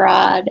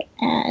A-Rod,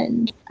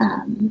 and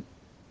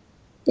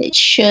they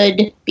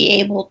should be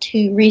able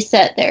to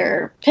reset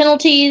their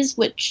penalties,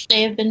 which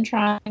they have been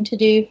trying to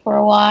do for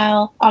a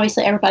while.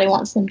 Obviously, everybody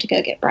wants them to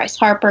go get Bryce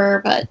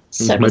Harper, but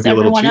so does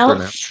everyone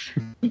else.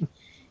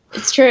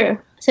 It's true.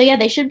 So, yeah,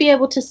 they should be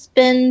able to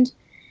spend,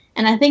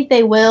 and I think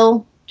they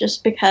will,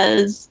 just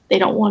because they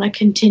don't want to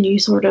continue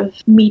sort of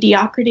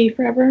mediocrity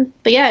forever.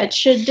 But, yeah, it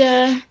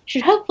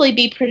should hopefully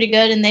be pretty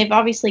good, and they've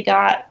obviously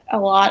got a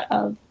lot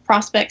of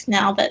prospects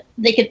now that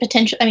they could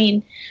potentially, I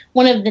mean,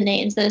 one of the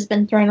names that has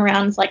been thrown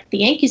around is like the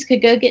Yankees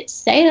could go get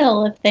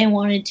Sale if they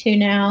wanted to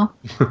now,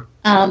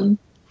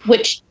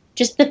 which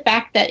just the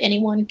fact that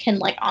anyone can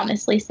like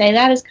honestly say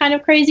that is kind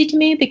of crazy to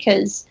me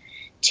because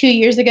 2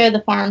 years ago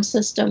the farm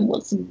system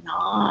was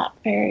not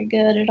very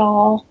good at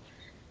all.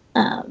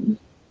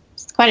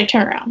 It's quite a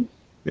turnaround.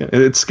 Yeah,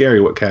 it's scary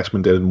what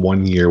Cashman did in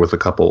 1 year with a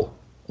couple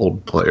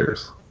old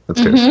players.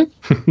 That's scary.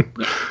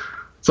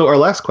 So our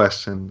last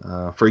question,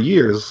 for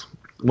years,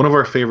 one of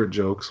our favorite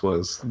jokes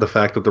was the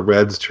fact that the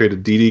Reds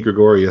traded Didi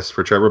Gregorius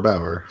for Trevor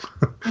Bauer.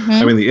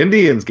 I mean, the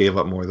Indians gave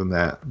up more than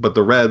that, but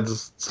the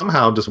Reds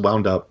somehow just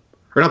wound up,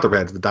 or not the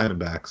Reds, the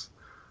Diamondbacks.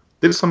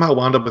 They just somehow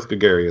wound up with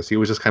Gregorius. He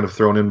was just kind of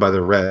thrown in by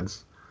the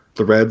Reds.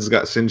 The Reds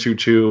got Shin-Soo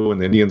Choo,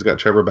 and the Indians got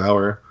Trevor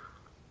Bauer.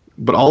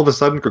 But all of a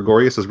sudden,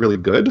 Gregorius is really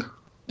good?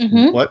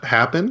 What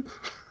happened?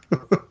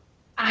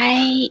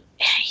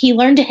 He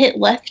learned to hit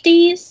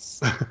lefties.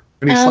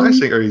 And he's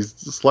slashing, or he's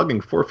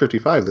slugging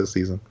 .455 this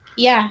season.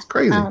 Yeah. It's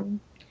crazy.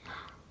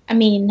 I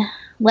mean,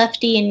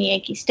 lefty in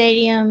Yankee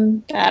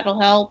Stadium, that'll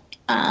help.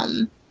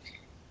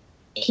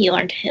 He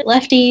learned to hit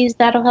lefties,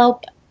 that'll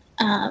help.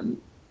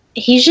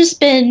 He's just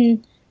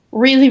been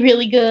really,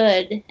 really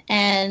good.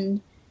 And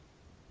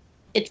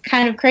it's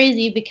kind of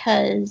crazy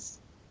because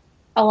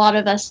a lot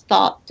of us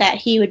thought that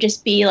he would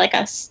just be like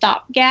a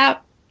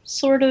stopgap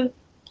sort of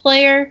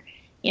player,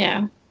 you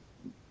know,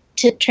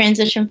 to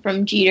transition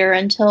from Jeter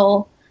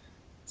until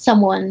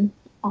someone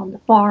on the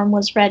farm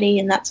was ready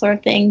and that sort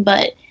of thing.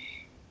 But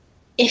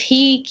if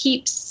he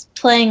keeps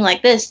playing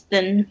like this,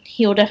 then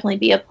he'll definitely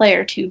be a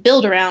player to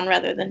build around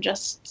rather than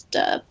just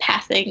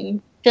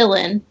passing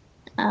fill-in.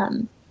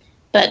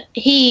 But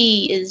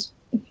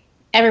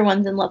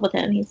everyone's in love with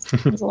him. He's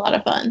a lot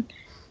of fun.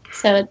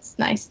 So it's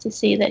nice to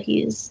see that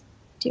he's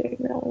doing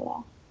really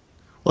well.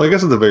 Well, I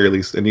guess at the very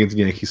least, Indians and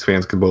Yankees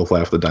fans can both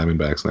laugh at the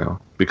Diamondbacks now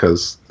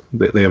because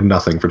they have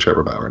nothing for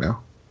Trevor Bauer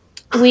now.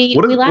 We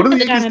laugh at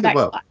the Diamondbacks a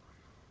lot.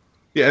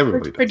 Yeah,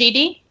 everybody for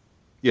Didi?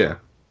 Yeah.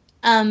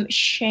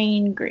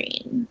 Shane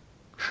Green.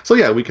 So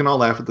yeah, we can all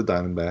laugh at the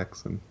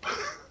Diamondbacks, and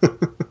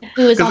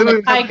Who is 'Cause on they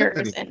the don't even have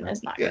Tigers any- and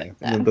is not Yeah, good.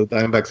 and the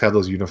Diamondbacks have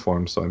those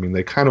uniforms, so I mean,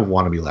 they kind of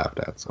want to be laughed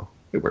at, so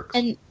it works.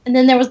 And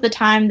then there was the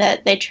time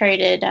that they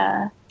traded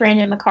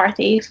Brandon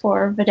McCarthy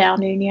for Vidal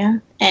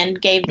Nunez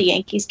and gave the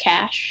Yankees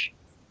cash.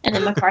 And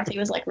then McCarthy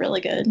was like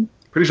really good.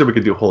 Pretty sure we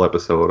could do a whole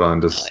episode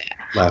on just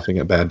laughing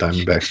at bad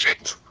Diamondbacks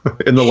trades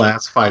in the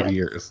last 5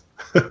 years.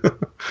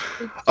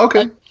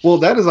 Okay, well,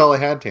 that is all I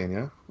had,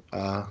 Tanya.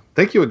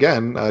 Thank you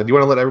again. Do you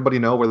want to let everybody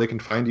know where they can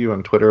find you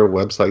on Twitter,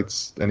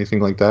 websites, anything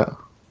like that?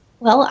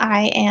 Well,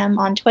 I am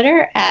on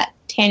Twitter at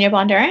Tanya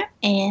Bondurant,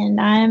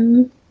 and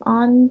I'm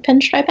on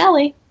Pinstripe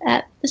Alley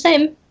at the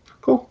same.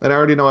 Cool. And I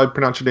already know I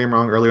pronounced your name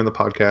wrong earlier in the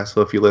podcast,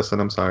 so if you listen,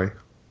 I'm sorry.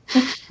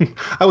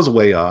 I was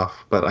way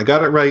off, but I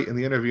got it right in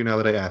the interview now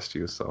that I asked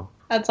you, so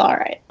That's all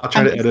right. I'll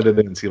try to edit it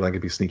in and see if I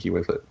can be sneaky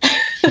with it.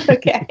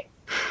 Okay.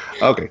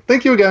 Okay,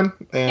 thank you again.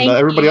 And Thank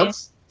everybody you.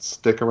 else,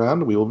 stick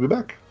around. We will be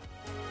back.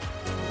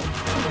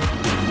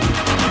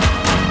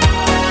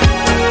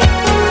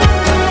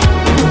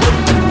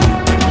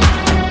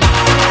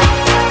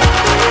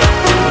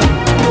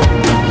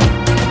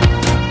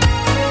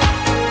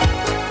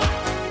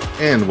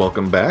 And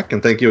welcome back,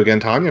 and thank you again,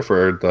 Tanya,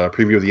 for the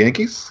preview of the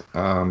Yankees.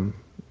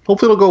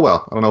 Hopefully it'll go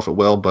well. I don't know if it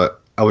will,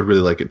 but I would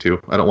really like it too.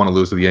 I don't want to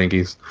lose to the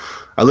Yankees.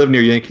 I live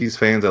near Yankees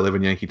fans. I live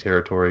in Yankee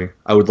territory.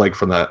 I would like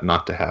for that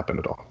not to happen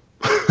at all.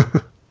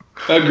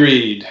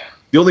 Agreed.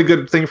 The only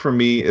good thing for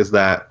me is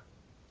that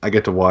I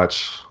get to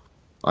watch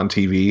on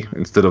TV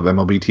instead of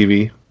MLB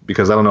TV,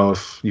 because I don't know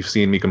if you've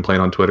seen me complain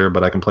on Twitter,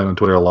 but I complain on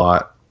Twitter a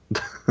lot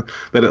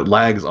that it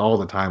lags all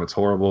the time. It's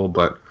horrible,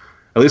 but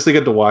at least I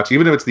get to watch,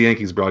 even if it's the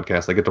Yankees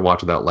broadcast, I get to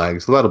watch without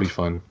lag, so that'll be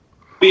fun.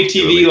 MLB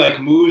TV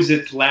like moves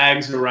its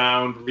lags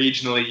around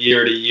regionally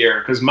year to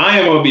year, because my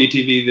MLB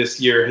TV this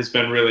year has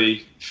been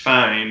really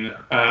fine.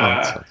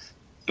 That's nice.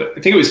 But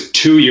I think it was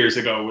 2 years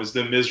ago was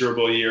the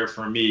miserable year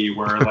for me,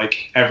 where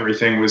like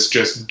everything was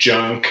just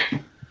junk.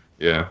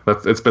 Yeah,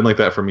 it's been like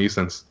that for me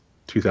since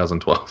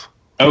 2012.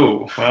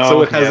 Oh, well,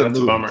 So it hasn't that's a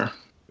moved. bummer.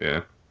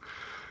 Yeah.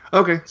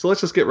 Okay, so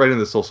let's just get right into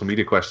the social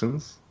media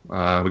questions. We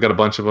got a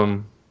bunch of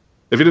them.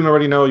 If you didn't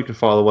already know, you can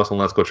follow us on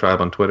Let's Go Tribe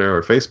on Twitter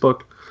or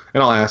Facebook.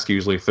 And I'll ask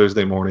usually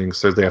Thursday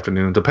mornings, Thursday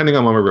afternoon. Depending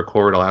on when we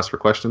record, I'll ask for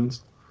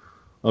questions.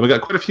 We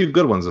got quite a few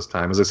good ones this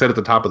time. As I said at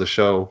the top of the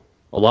show,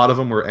 a lot of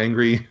them were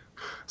angry,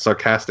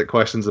 sarcastic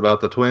questions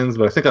about the Twins,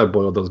 but I think I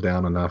boiled those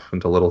down enough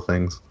into little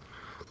things.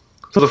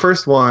 So the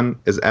first one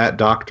is at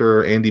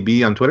Dr. Andy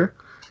B on Twitter.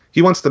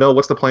 He wants to know,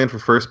 what's the plan for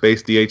first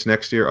base DH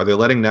next year? Are they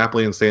letting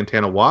Napoli and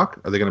Santana walk?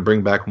 Are they going to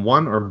bring back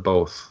one or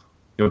both?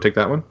 You want to take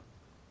that one?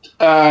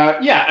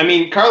 Yeah, I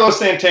mean, Carlos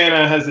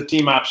Santana has a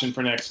team option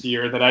for next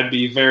year that I'd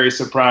be very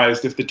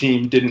surprised if the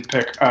team didn't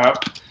pick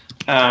up.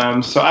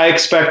 So I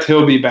expect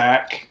he'll be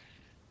back.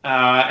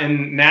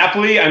 And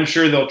Napoli, I'm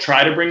sure they'll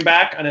try to bring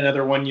back on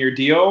another one-year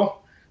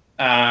deal.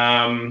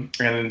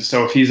 And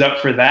so if he's up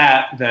for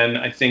that, then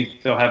I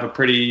think they'll have a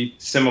pretty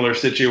similar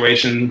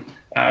situation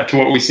to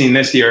what we've seen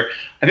this year.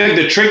 I think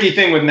the tricky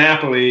thing with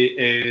Napoli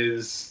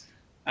is,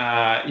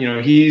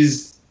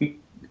 he's,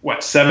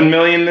 $7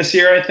 million this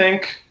year, I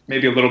think?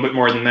 Maybe a little bit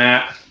more than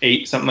that,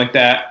 8, something like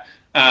that.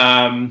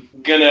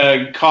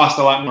 Gonna cost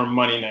a lot more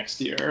money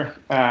next year.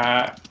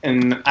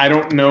 And I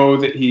don't know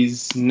that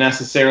he's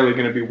necessarily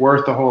going to be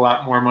worth a whole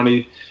lot more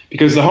money,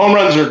 because the home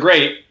runs are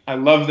great. I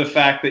love the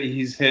fact that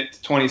he's hit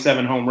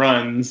 27 home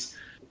runs,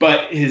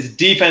 but his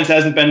defense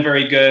hasn't been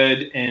very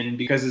good. And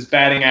because his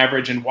batting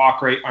average and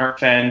walk rate aren't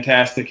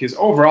fantastic, his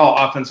overall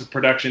offensive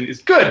production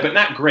is good, but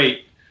not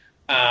great.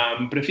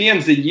 But if he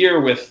ends the year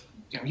with,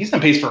 he's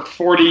on pace for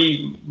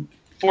 40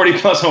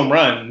 plus home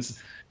runs.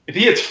 If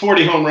he hits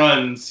 40 home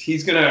runs,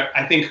 he's going to,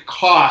 I think,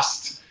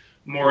 cost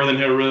more than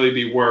he'll really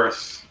be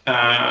worth.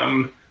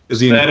 Is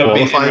he in That'll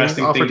be an qualifying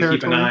interesting offer thing to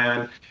keep an territory? eye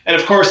on. And,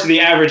 of course, the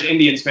average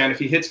Indians fan, if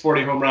he hits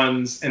 40 home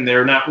runs and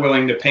they're not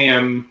willing to pay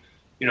him,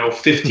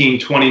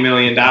 $15, $20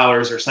 million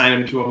or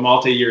sign him to a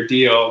multi-year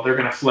deal, they're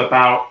going to flip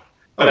out.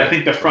 But I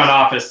think the front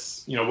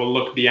office, will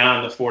look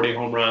beyond the 40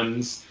 home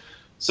runs.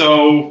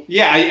 So,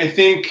 yeah, I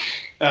think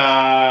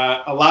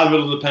a lot of it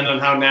will depend on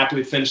how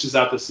Napoli finishes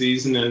out the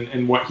season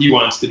and what he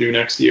wants to do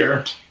next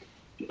year.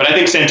 But I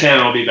think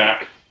Santana will be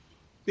back.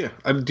 Yeah.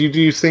 Do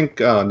you think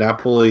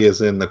Napoli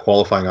is in the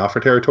qualifying offer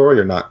territory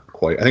or not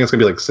quite? I think it's going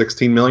to be like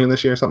 $16 million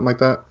this year, something like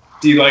that.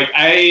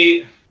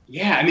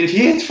 If he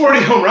hits 40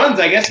 home runs,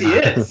 I guess he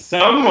is.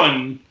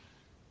 Someone,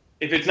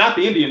 if it's not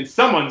the Indians,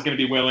 someone's going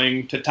to be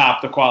willing to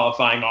top the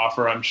qualifying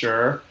offer, I'm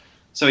sure.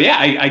 So, yeah,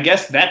 I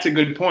guess that's a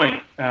good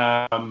point.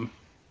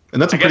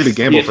 And that's a pretty big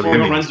gamble for the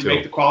Indians. Indians, Runs too. to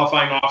make the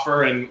qualifying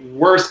offer, and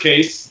worst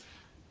case,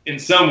 in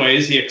some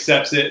ways, he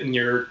accepts it, and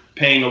you're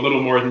paying a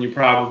little more than you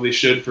probably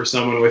should for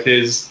someone with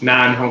his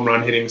non-home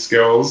run hitting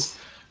skills.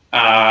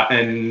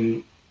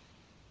 And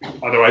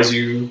otherwise,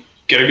 you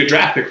get a good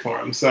draft pick for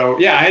him. So,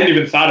 yeah, I hadn't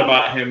even thought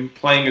about him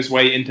playing his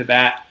way into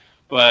that.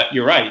 But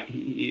you're right.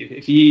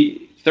 If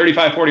he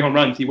 35, 40 home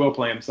runs, he will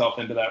play himself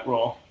into that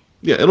role.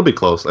 Yeah, it'll be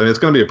close. I mean, it's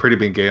going to be a pretty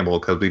big gamble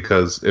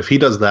because if he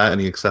does that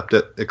and he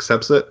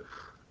accepts it,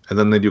 and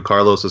then they do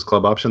Carlos's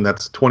club option,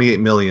 that's $28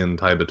 million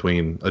tied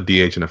between a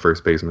DH and a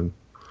first baseman.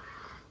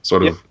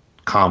 sort of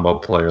combo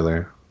player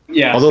there.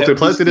 Yeah. Although if they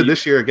play like they did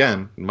this year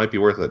again, it might be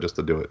worth it just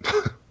to do it.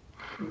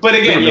 But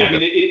again, I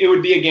mean, it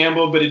would be a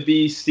gamble, but it'd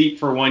be steep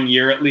for 1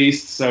 year at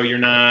least. So you're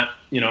not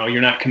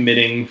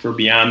committing for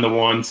beyond the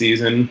one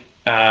season.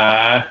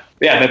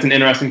 That's an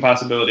interesting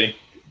possibility,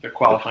 the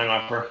qualifying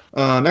offer.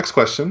 Next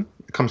question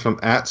comes from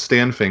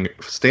 @StanFinger.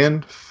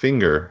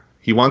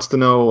 He wants to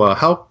know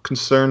how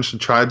concerned should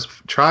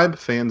Tribe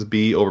fans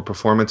be over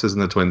performances in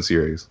the Twin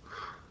Series?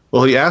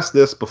 Well, he asked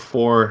this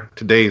before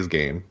today's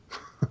game.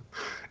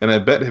 And I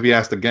bet if he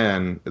asked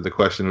again, the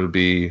question would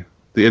be,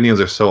 the Indians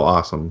are so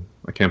awesome.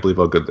 I can't believe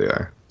how good they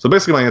are. So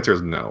basically my answer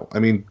is no. I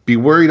mean, be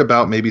worried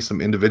about maybe some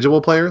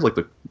individual players, like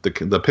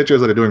the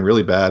pitchers that are doing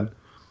really bad.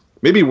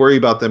 Maybe worry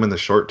about them in the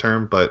short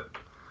term, but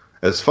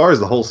as far as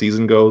the whole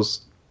season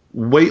goes,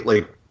 wait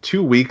like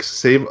 2 weeks,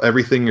 save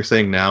everything you're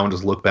saying now, and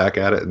just look back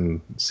at it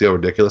and see how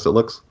ridiculous it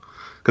looks.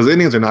 Because the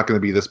Indians are not going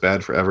to be this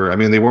bad forever. I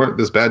mean, they weren't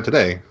this bad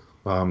today.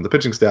 The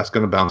pitching staff's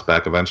going to bounce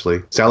back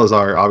eventually.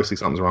 Salazar, obviously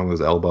something's wrong with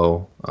his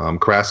elbow.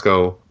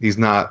 Carrasco, he's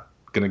not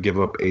going to give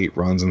up 8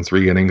 runs in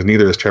 3 innings.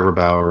 Neither is Trevor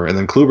Bauer. And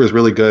then Kluber's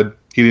really good.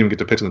 He didn't even get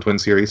to pitch in the Twin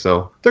Series,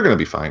 so they're going to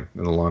be fine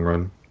in the long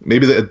run.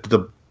 Maybe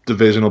the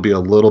division will be a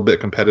little bit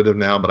competitive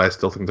now, but I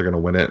still think they're going to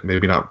win it.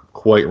 Maybe not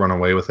quite run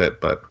away with it,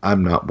 but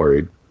I'm not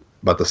worried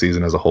about the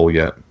season as a whole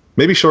yet.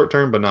 Maybe short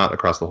term, but not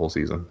across the whole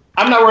season.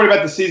 I'm not worried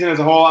about the season as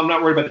a whole. I'm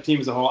not worried about the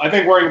team as a whole. I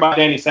think worrying about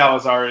Danny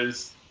Salazar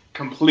is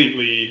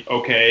completely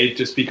okay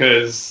just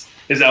because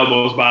his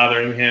elbow is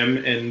bothering him,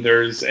 and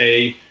there's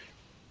a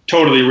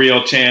totally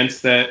real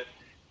chance that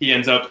he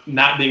ends up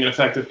not being an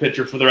effective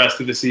pitcher for the rest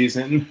of the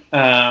season.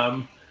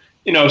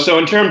 So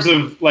in terms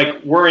of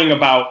like worrying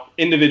about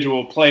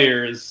individual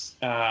players,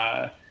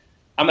 I'm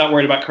not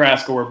worried about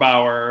Carrasco or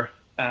Bauer,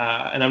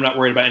 and I'm not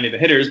worried about any of the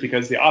hitters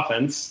because the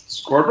offense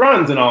scored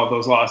runs in all of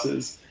those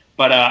losses.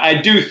 But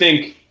I do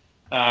think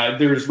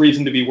there's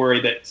reason to be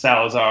worried that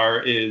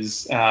Salazar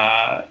is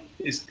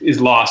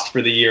lost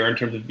for the year in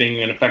terms of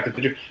being an effective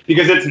pitcher,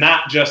 because it's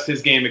not just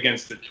his game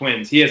against the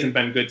Twins. He hasn't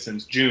been good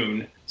since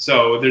June.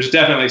 So there's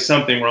definitely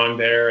something wrong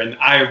there. And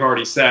I've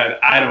already said,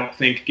 I don't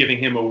think giving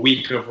him a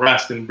week of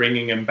rest and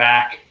bringing him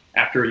back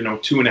after,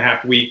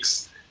 2.5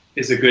 weeks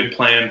is a good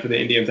plan for the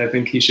Indians. I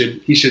think he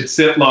should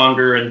sit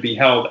longer and be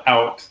held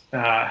off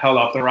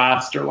the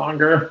roster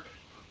longer.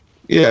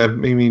 Yeah, I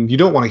mean, you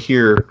don't want to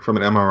hear from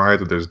an MRI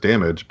that there's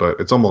damage, but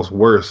it's almost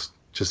worse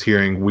just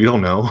hearing, we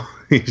don't know.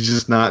 He's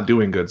just not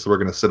doing good, so we're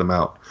going to sit him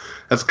out.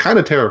 That's kind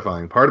of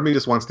terrifying. Part of me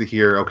just wants to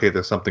hear, okay,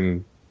 there's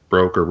something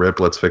broke or ripped,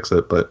 let's fix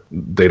it, but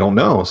they don't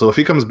know. So if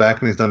he comes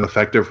back and he's done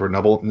effective for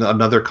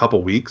another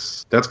couple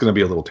weeks, that's going to be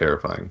a little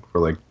terrifying for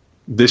like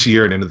this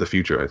year and into the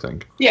future, I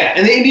think. Yeah,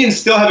 and the Indians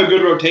still have a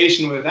good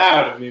rotation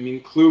without him. I mean,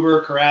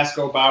 Kluber,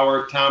 Carrasco,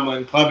 Bauer,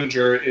 Tomlin,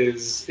 Clevenger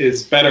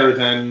is better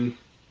than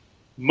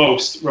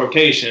most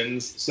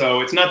rotations.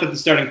 So it's not that the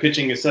starting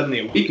pitching is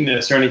suddenly a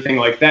weakness or anything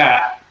like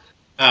that.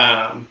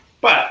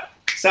 But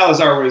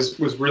Salazar was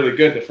really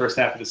good the first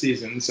half of the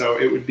season, so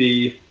it would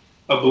be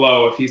a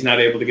blow if he's not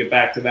able to get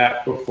back to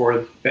that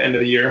before the end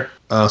of the year.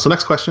 So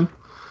next question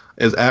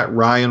is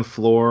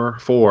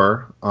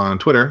 @RyanFloor4 on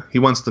Twitter. He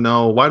wants to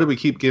know, why do we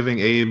keep giving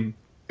Abe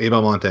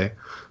Almonte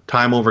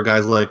time over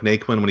guys like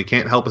Naquin when he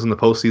can't help us in the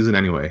postseason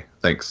anyway?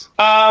 Thanks.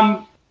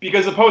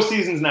 Because the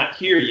postseason's not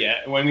here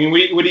yet. I mean,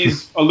 what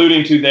he's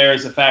alluding to there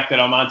is the fact that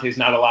Almonte's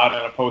not allowed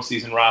on a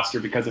postseason roster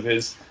because of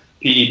his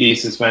PED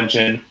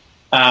suspension.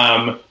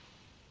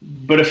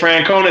 But if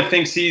Francona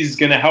thinks he's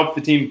going to help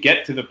the team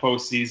get to the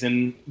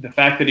postseason, the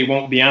fact that he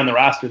won't be on the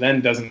roster then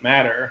doesn't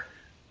matter.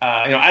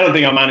 I don't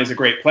think Almonte's a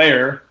great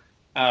player,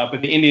 but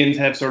the Indians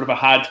have sort of a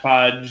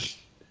hodgepodge,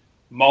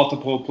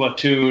 multiple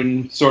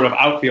platoon sort of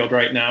outfield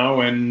right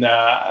now, and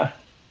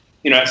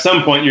at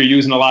some point you're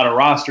using a lot of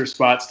roster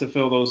spots to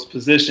fill those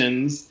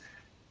positions.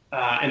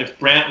 And if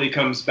Brantley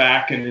comes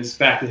back and is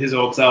back to his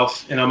old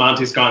self and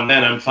Almonte's gone,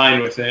 then I'm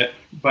fine with it.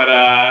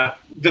 But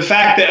the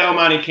fact that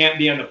Almonte can't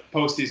be on the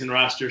postseason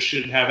roster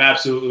should have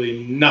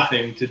absolutely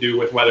nothing to do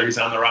with whether he's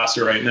on the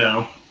roster right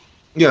now.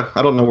 Yeah,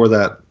 I don't know where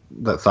that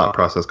thought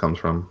process comes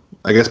from.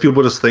 I guess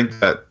people just think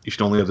that you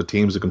should only have the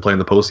teams who can play in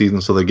the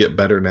postseason so they get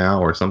better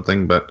now or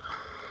something, but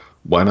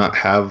why not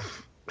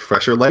have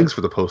fresher legs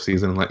for the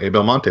postseason and let Abe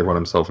Almonte run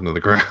himself into the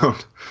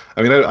ground?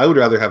 I mean, I would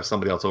rather have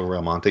somebody else over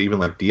Almonte, even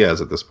like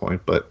Diaz at this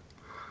point, but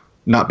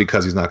not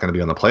because he's not going to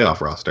be on the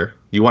playoff roster.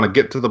 You want to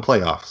get to the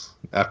playoffs.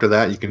 After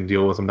that, you can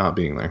deal with him not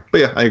being there.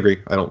 But yeah, I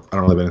agree. I don't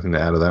have anything to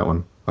add to that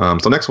one.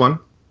 So next one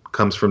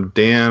comes from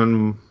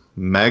Dan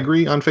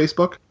Magri on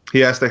Facebook.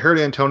 He asked, I heard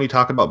Antoni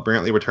talk about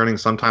Brantley returning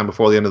sometime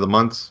before the end of the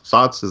month.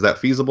 Thoughts? Is that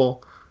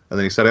feasible? And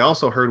then he said, I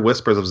also heard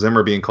whispers of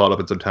Zimmer being called up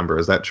in September.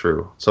 Is that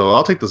true? So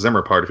I'll take the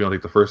Zimmer part if you don't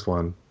take the first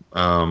one.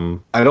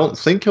 I don't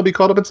think he'll be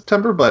called up in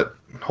September, but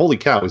holy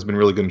cow, he's been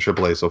really good in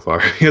AAA so far.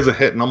 He has a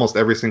hit in almost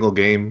every single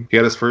game. He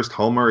had his first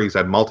homer. He's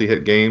had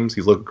multi-hit games.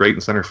 He's looked great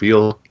in center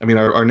field. I mean,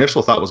 our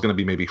initial thought was going to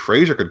be maybe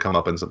Frazier could come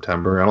up in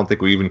September. I don't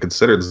think we even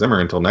considered Zimmer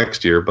until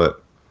next year,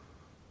 but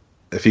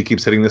if he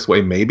keeps hitting this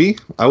way, maybe.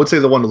 I would say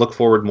the one to look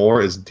forward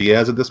more is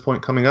Diaz at this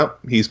point coming up.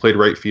 He's played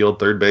right field,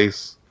 third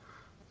base,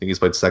 think he's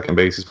played second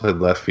base. He's played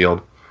left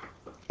field.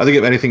 I think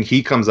if anything,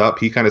 he comes up.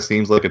 He kind of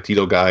seems like a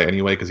Tito guy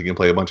anyway because he can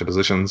play a bunch of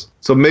positions.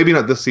 So maybe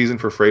not this season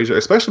for Frazier,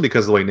 especially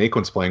because of the way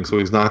Naquin's playing. So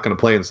he's not going to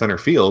play in center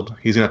field.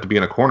 He's going to have to be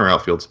in a corner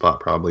outfield spot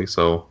probably.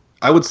 So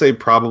I would say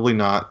probably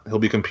not. He'll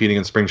be competing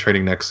in spring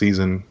training next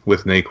season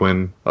with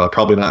Naquin.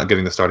 Probably not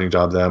getting the starting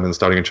job then and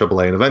starting in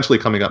AAA and eventually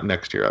coming up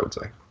next year, I would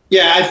say.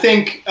 Yeah, I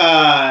think,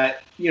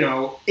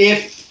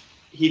 if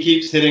he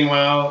keeps hitting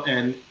well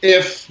and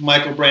if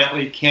Michael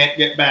Brantley can't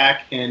get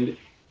back and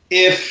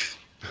if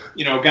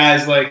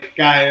guys like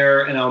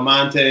Geyer and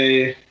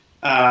Almonte,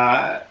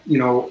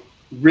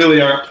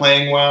 really aren't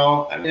playing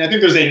well. I mean, I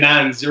think there's a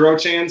non-zero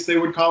chance they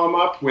would call him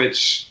up,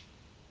 which,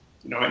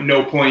 at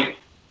no point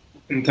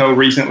until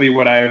recently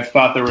would I have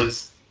thought there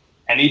was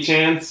any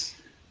chance.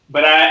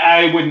 But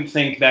I wouldn't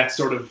think that's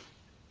sort of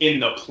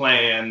in the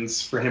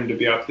plans for him to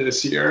be up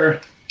this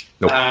year.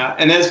 Nope.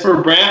 And as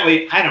for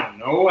Brantley, I don't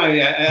know.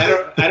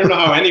 I don't know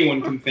how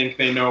anyone can think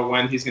they know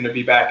when he's going to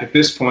be back at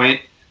this point.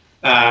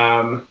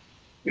 We're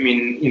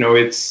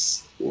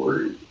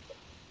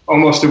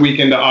almost a week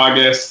into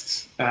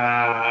August.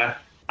 Similar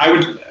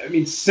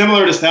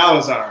to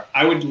Salazar,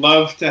 I would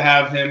love to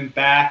have him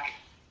back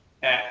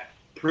at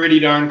pretty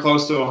darn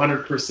close to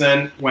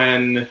 100%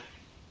 when,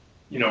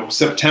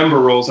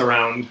 September rolls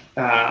around.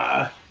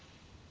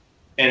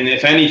 And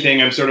if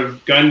anything, I'm sort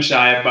of gun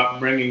shy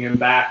about bringing him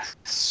back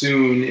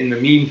soon in the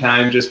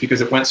meantime, just because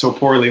it went so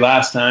poorly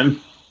last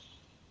time.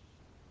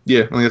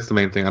 Yeah, I think that's the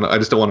main thing. I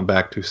just don't want him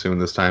back too soon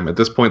this time. At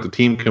this point, the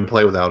team can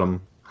play without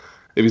him.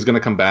 If he's going to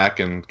come back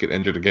and get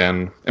injured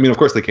again, I mean, of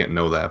course they can't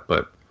know that,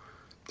 but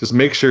just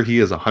make sure he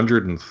is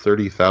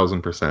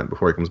 130,000%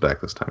 before he comes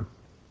back this time.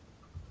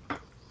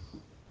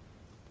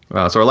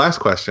 So our last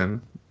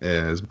question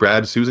is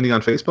Brad Susany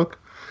on Facebook.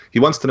 He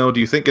wants to know, do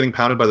you think getting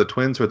pounded by the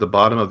Twins or at the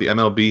bottom of the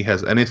MLB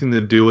has anything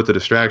to do with the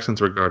distractions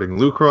regarding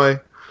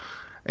Lucroy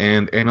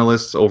and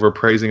analysts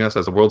overpraising us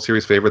as the World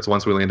Series favorites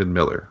once we landed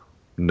Miller?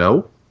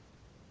 No.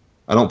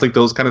 I don't think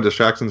those kind of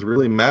distractions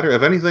really matter.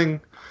 If anything,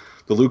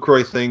 the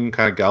Lucroy thing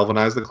kind of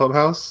galvanized the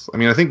clubhouse. I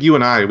mean, I think you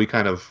and we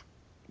kind of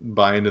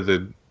buy into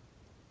the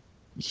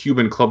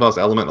human clubhouse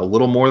element a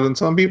little more than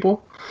some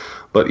people.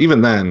 But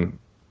even then,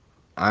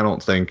 I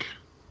don't think,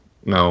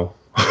 no.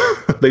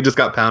 They just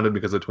got pounded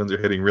because the Twins are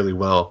hitting really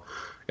well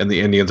and the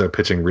Indians are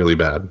pitching really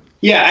bad.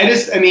 Yeah,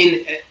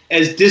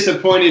 as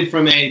disappointed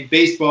from a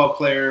baseball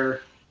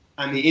player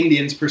on the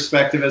Indians'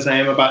 perspective as I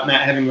am about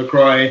not having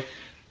LaCroix,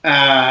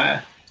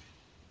 I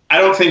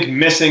don't think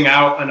missing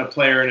out on a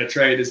player in a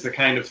trade is the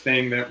kind of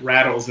thing that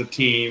rattles a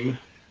team.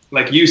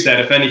 Like you said,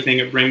 if anything,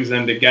 it brings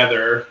them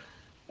together.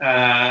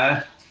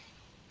 I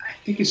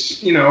think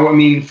it's,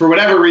 for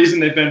whatever reason,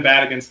 they've been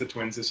bad against the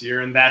Twins this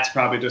year, and that's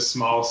probably just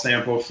small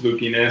sample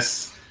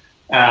flukiness.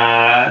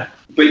 But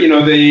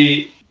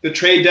the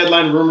trade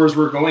deadline rumors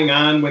were going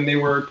on when they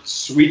were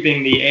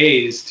sweeping the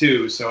A's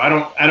too. So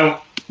I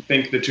don't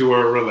think the two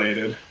are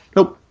related.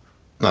 Nope,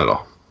 not at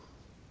all.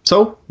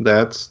 So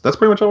that's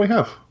pretty much all we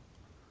have.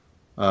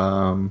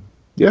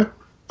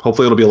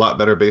 Hopefully it'll be a lot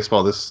better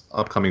baseball this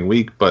upcoming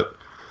week. But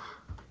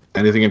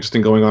anything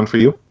interesting going on for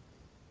you?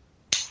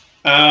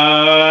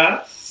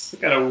 I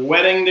got a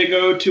wedding to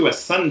go to, a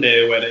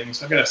Sunday wedding.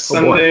 So I got a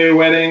Sunday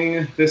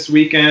wedding this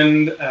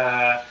weekend.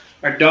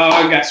 Our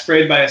dog got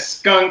sprayed by a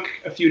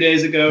skunk a few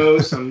days ago.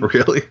 So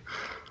really?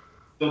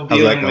 Still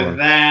dealing with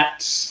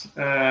that.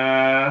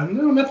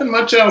 No, nothing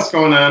much else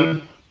going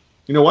on.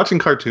 Watching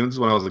cartoons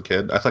when I was a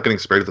kid, I thought getting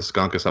sprayed with a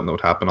skunk is something that would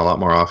happen a lot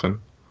more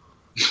often.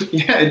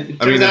 Yeah, it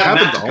turns out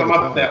not to come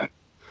up with that.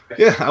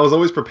 Yeah, I was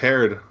always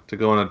prepared to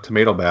go in a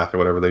tomato bath or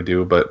whatever they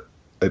do, but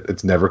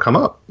it's never come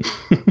up.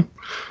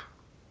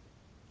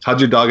 How'd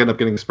your dog end up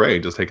getting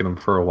sprayed? Just taking him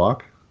for a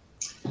walk?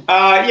 We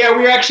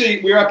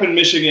were up in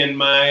Michigan.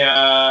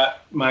 My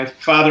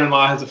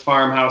father-in-law has a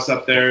farmhouse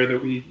up there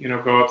that we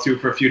go up to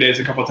for a few days,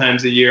 a couple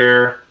times a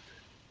year.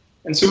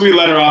 And so we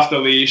let her off the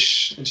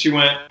leash, and she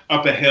went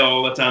up a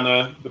hill that's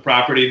on the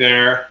property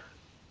there,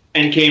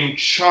 and came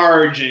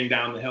charging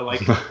down the hill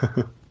like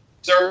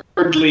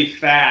absurdly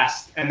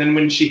fast. And then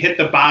when she hit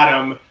the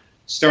bottom,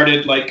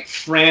 started like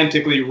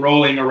frantically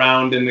rolling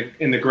around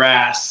in the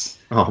grass.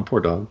 Oh,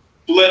 poor dog.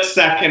 Split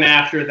second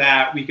after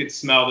that, we could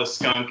smell the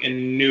skunk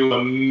and knew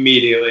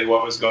immediately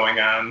what was going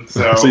on.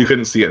 So you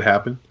couldn't see it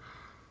happen?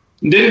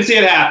 Didn't see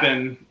it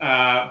happen.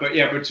 But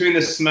yeah, between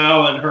the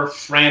smell and her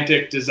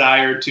frantic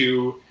desire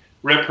to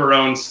rip her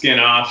own skin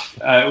off,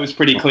 it was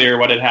pretty clear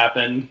what had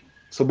happened.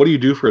 So what do you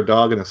do for a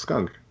dog and a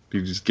skunk? Do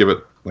you just give it,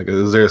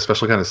 is there a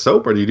special kind of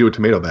soap, or do you do a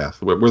tomato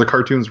bath? Were the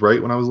cartoons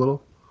right when I was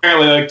little?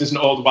 Apparently, just an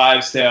old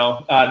wives'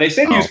 tale. They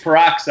say to use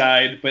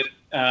peroxide, but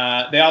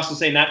they also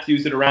say not to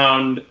use it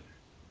around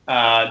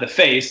the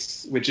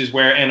face, which is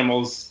where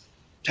animals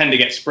tend to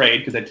get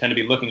sprayed because they tend to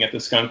be looking at the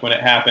skunk when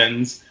it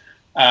happens.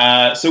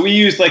 So we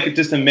used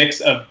just a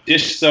mix of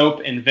dish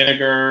soap and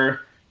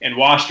vinegar and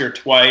washed her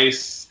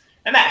twice,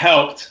 and that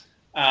helped.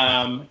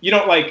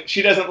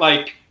 She doesn't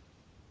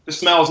the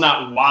smell is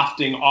not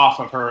wafting off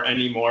of her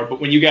anymore,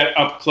 but when you get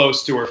up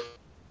close to her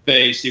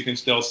face, you can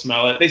still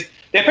smell it.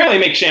 They apparently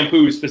make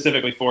shampoo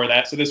specifically for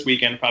that, so this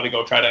weekend probably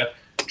go try to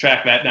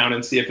track that down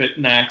and see if it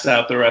knacks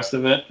out the rest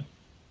of it.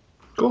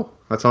 Cool.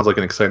 That sounds like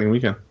an exciting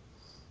weekend.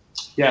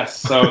 Yes,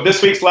 so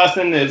this week's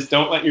lesson is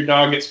don't let your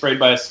dog get sprayed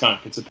by a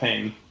skunk. It's a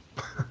pain.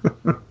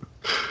 What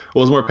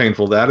was more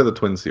painful, that or the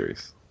Twin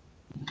series?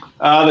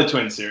 The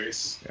Twin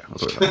series. Yeah,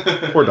 that's what I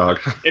thought. Poor dog.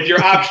 If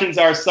your options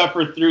are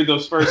suffer through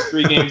those first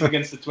 3 games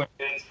against the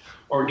Twins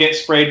or get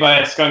sprayed by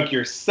a skunk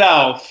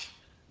yourself,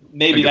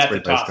 maybe that's a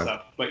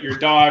toss-up. But your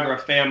dog or a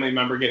family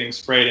member getting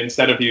sprayed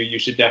instead of you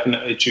should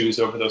definitely choose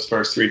over those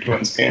first 3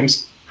 Twins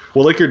games.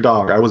 Well, like your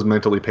dog, I was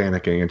mentally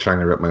panicking and trying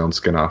to rip my own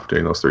skin off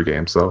during those 3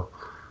 games, so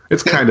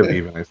it's kind of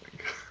even, I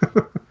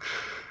think.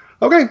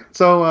 Okay,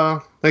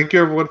 so thank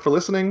you everyone for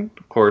listening.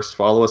 Of course,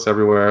 follow us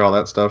everywhere, all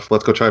that stuff.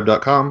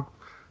 Let'sGoTribe.com,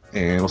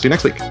 and we'll see you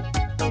next week.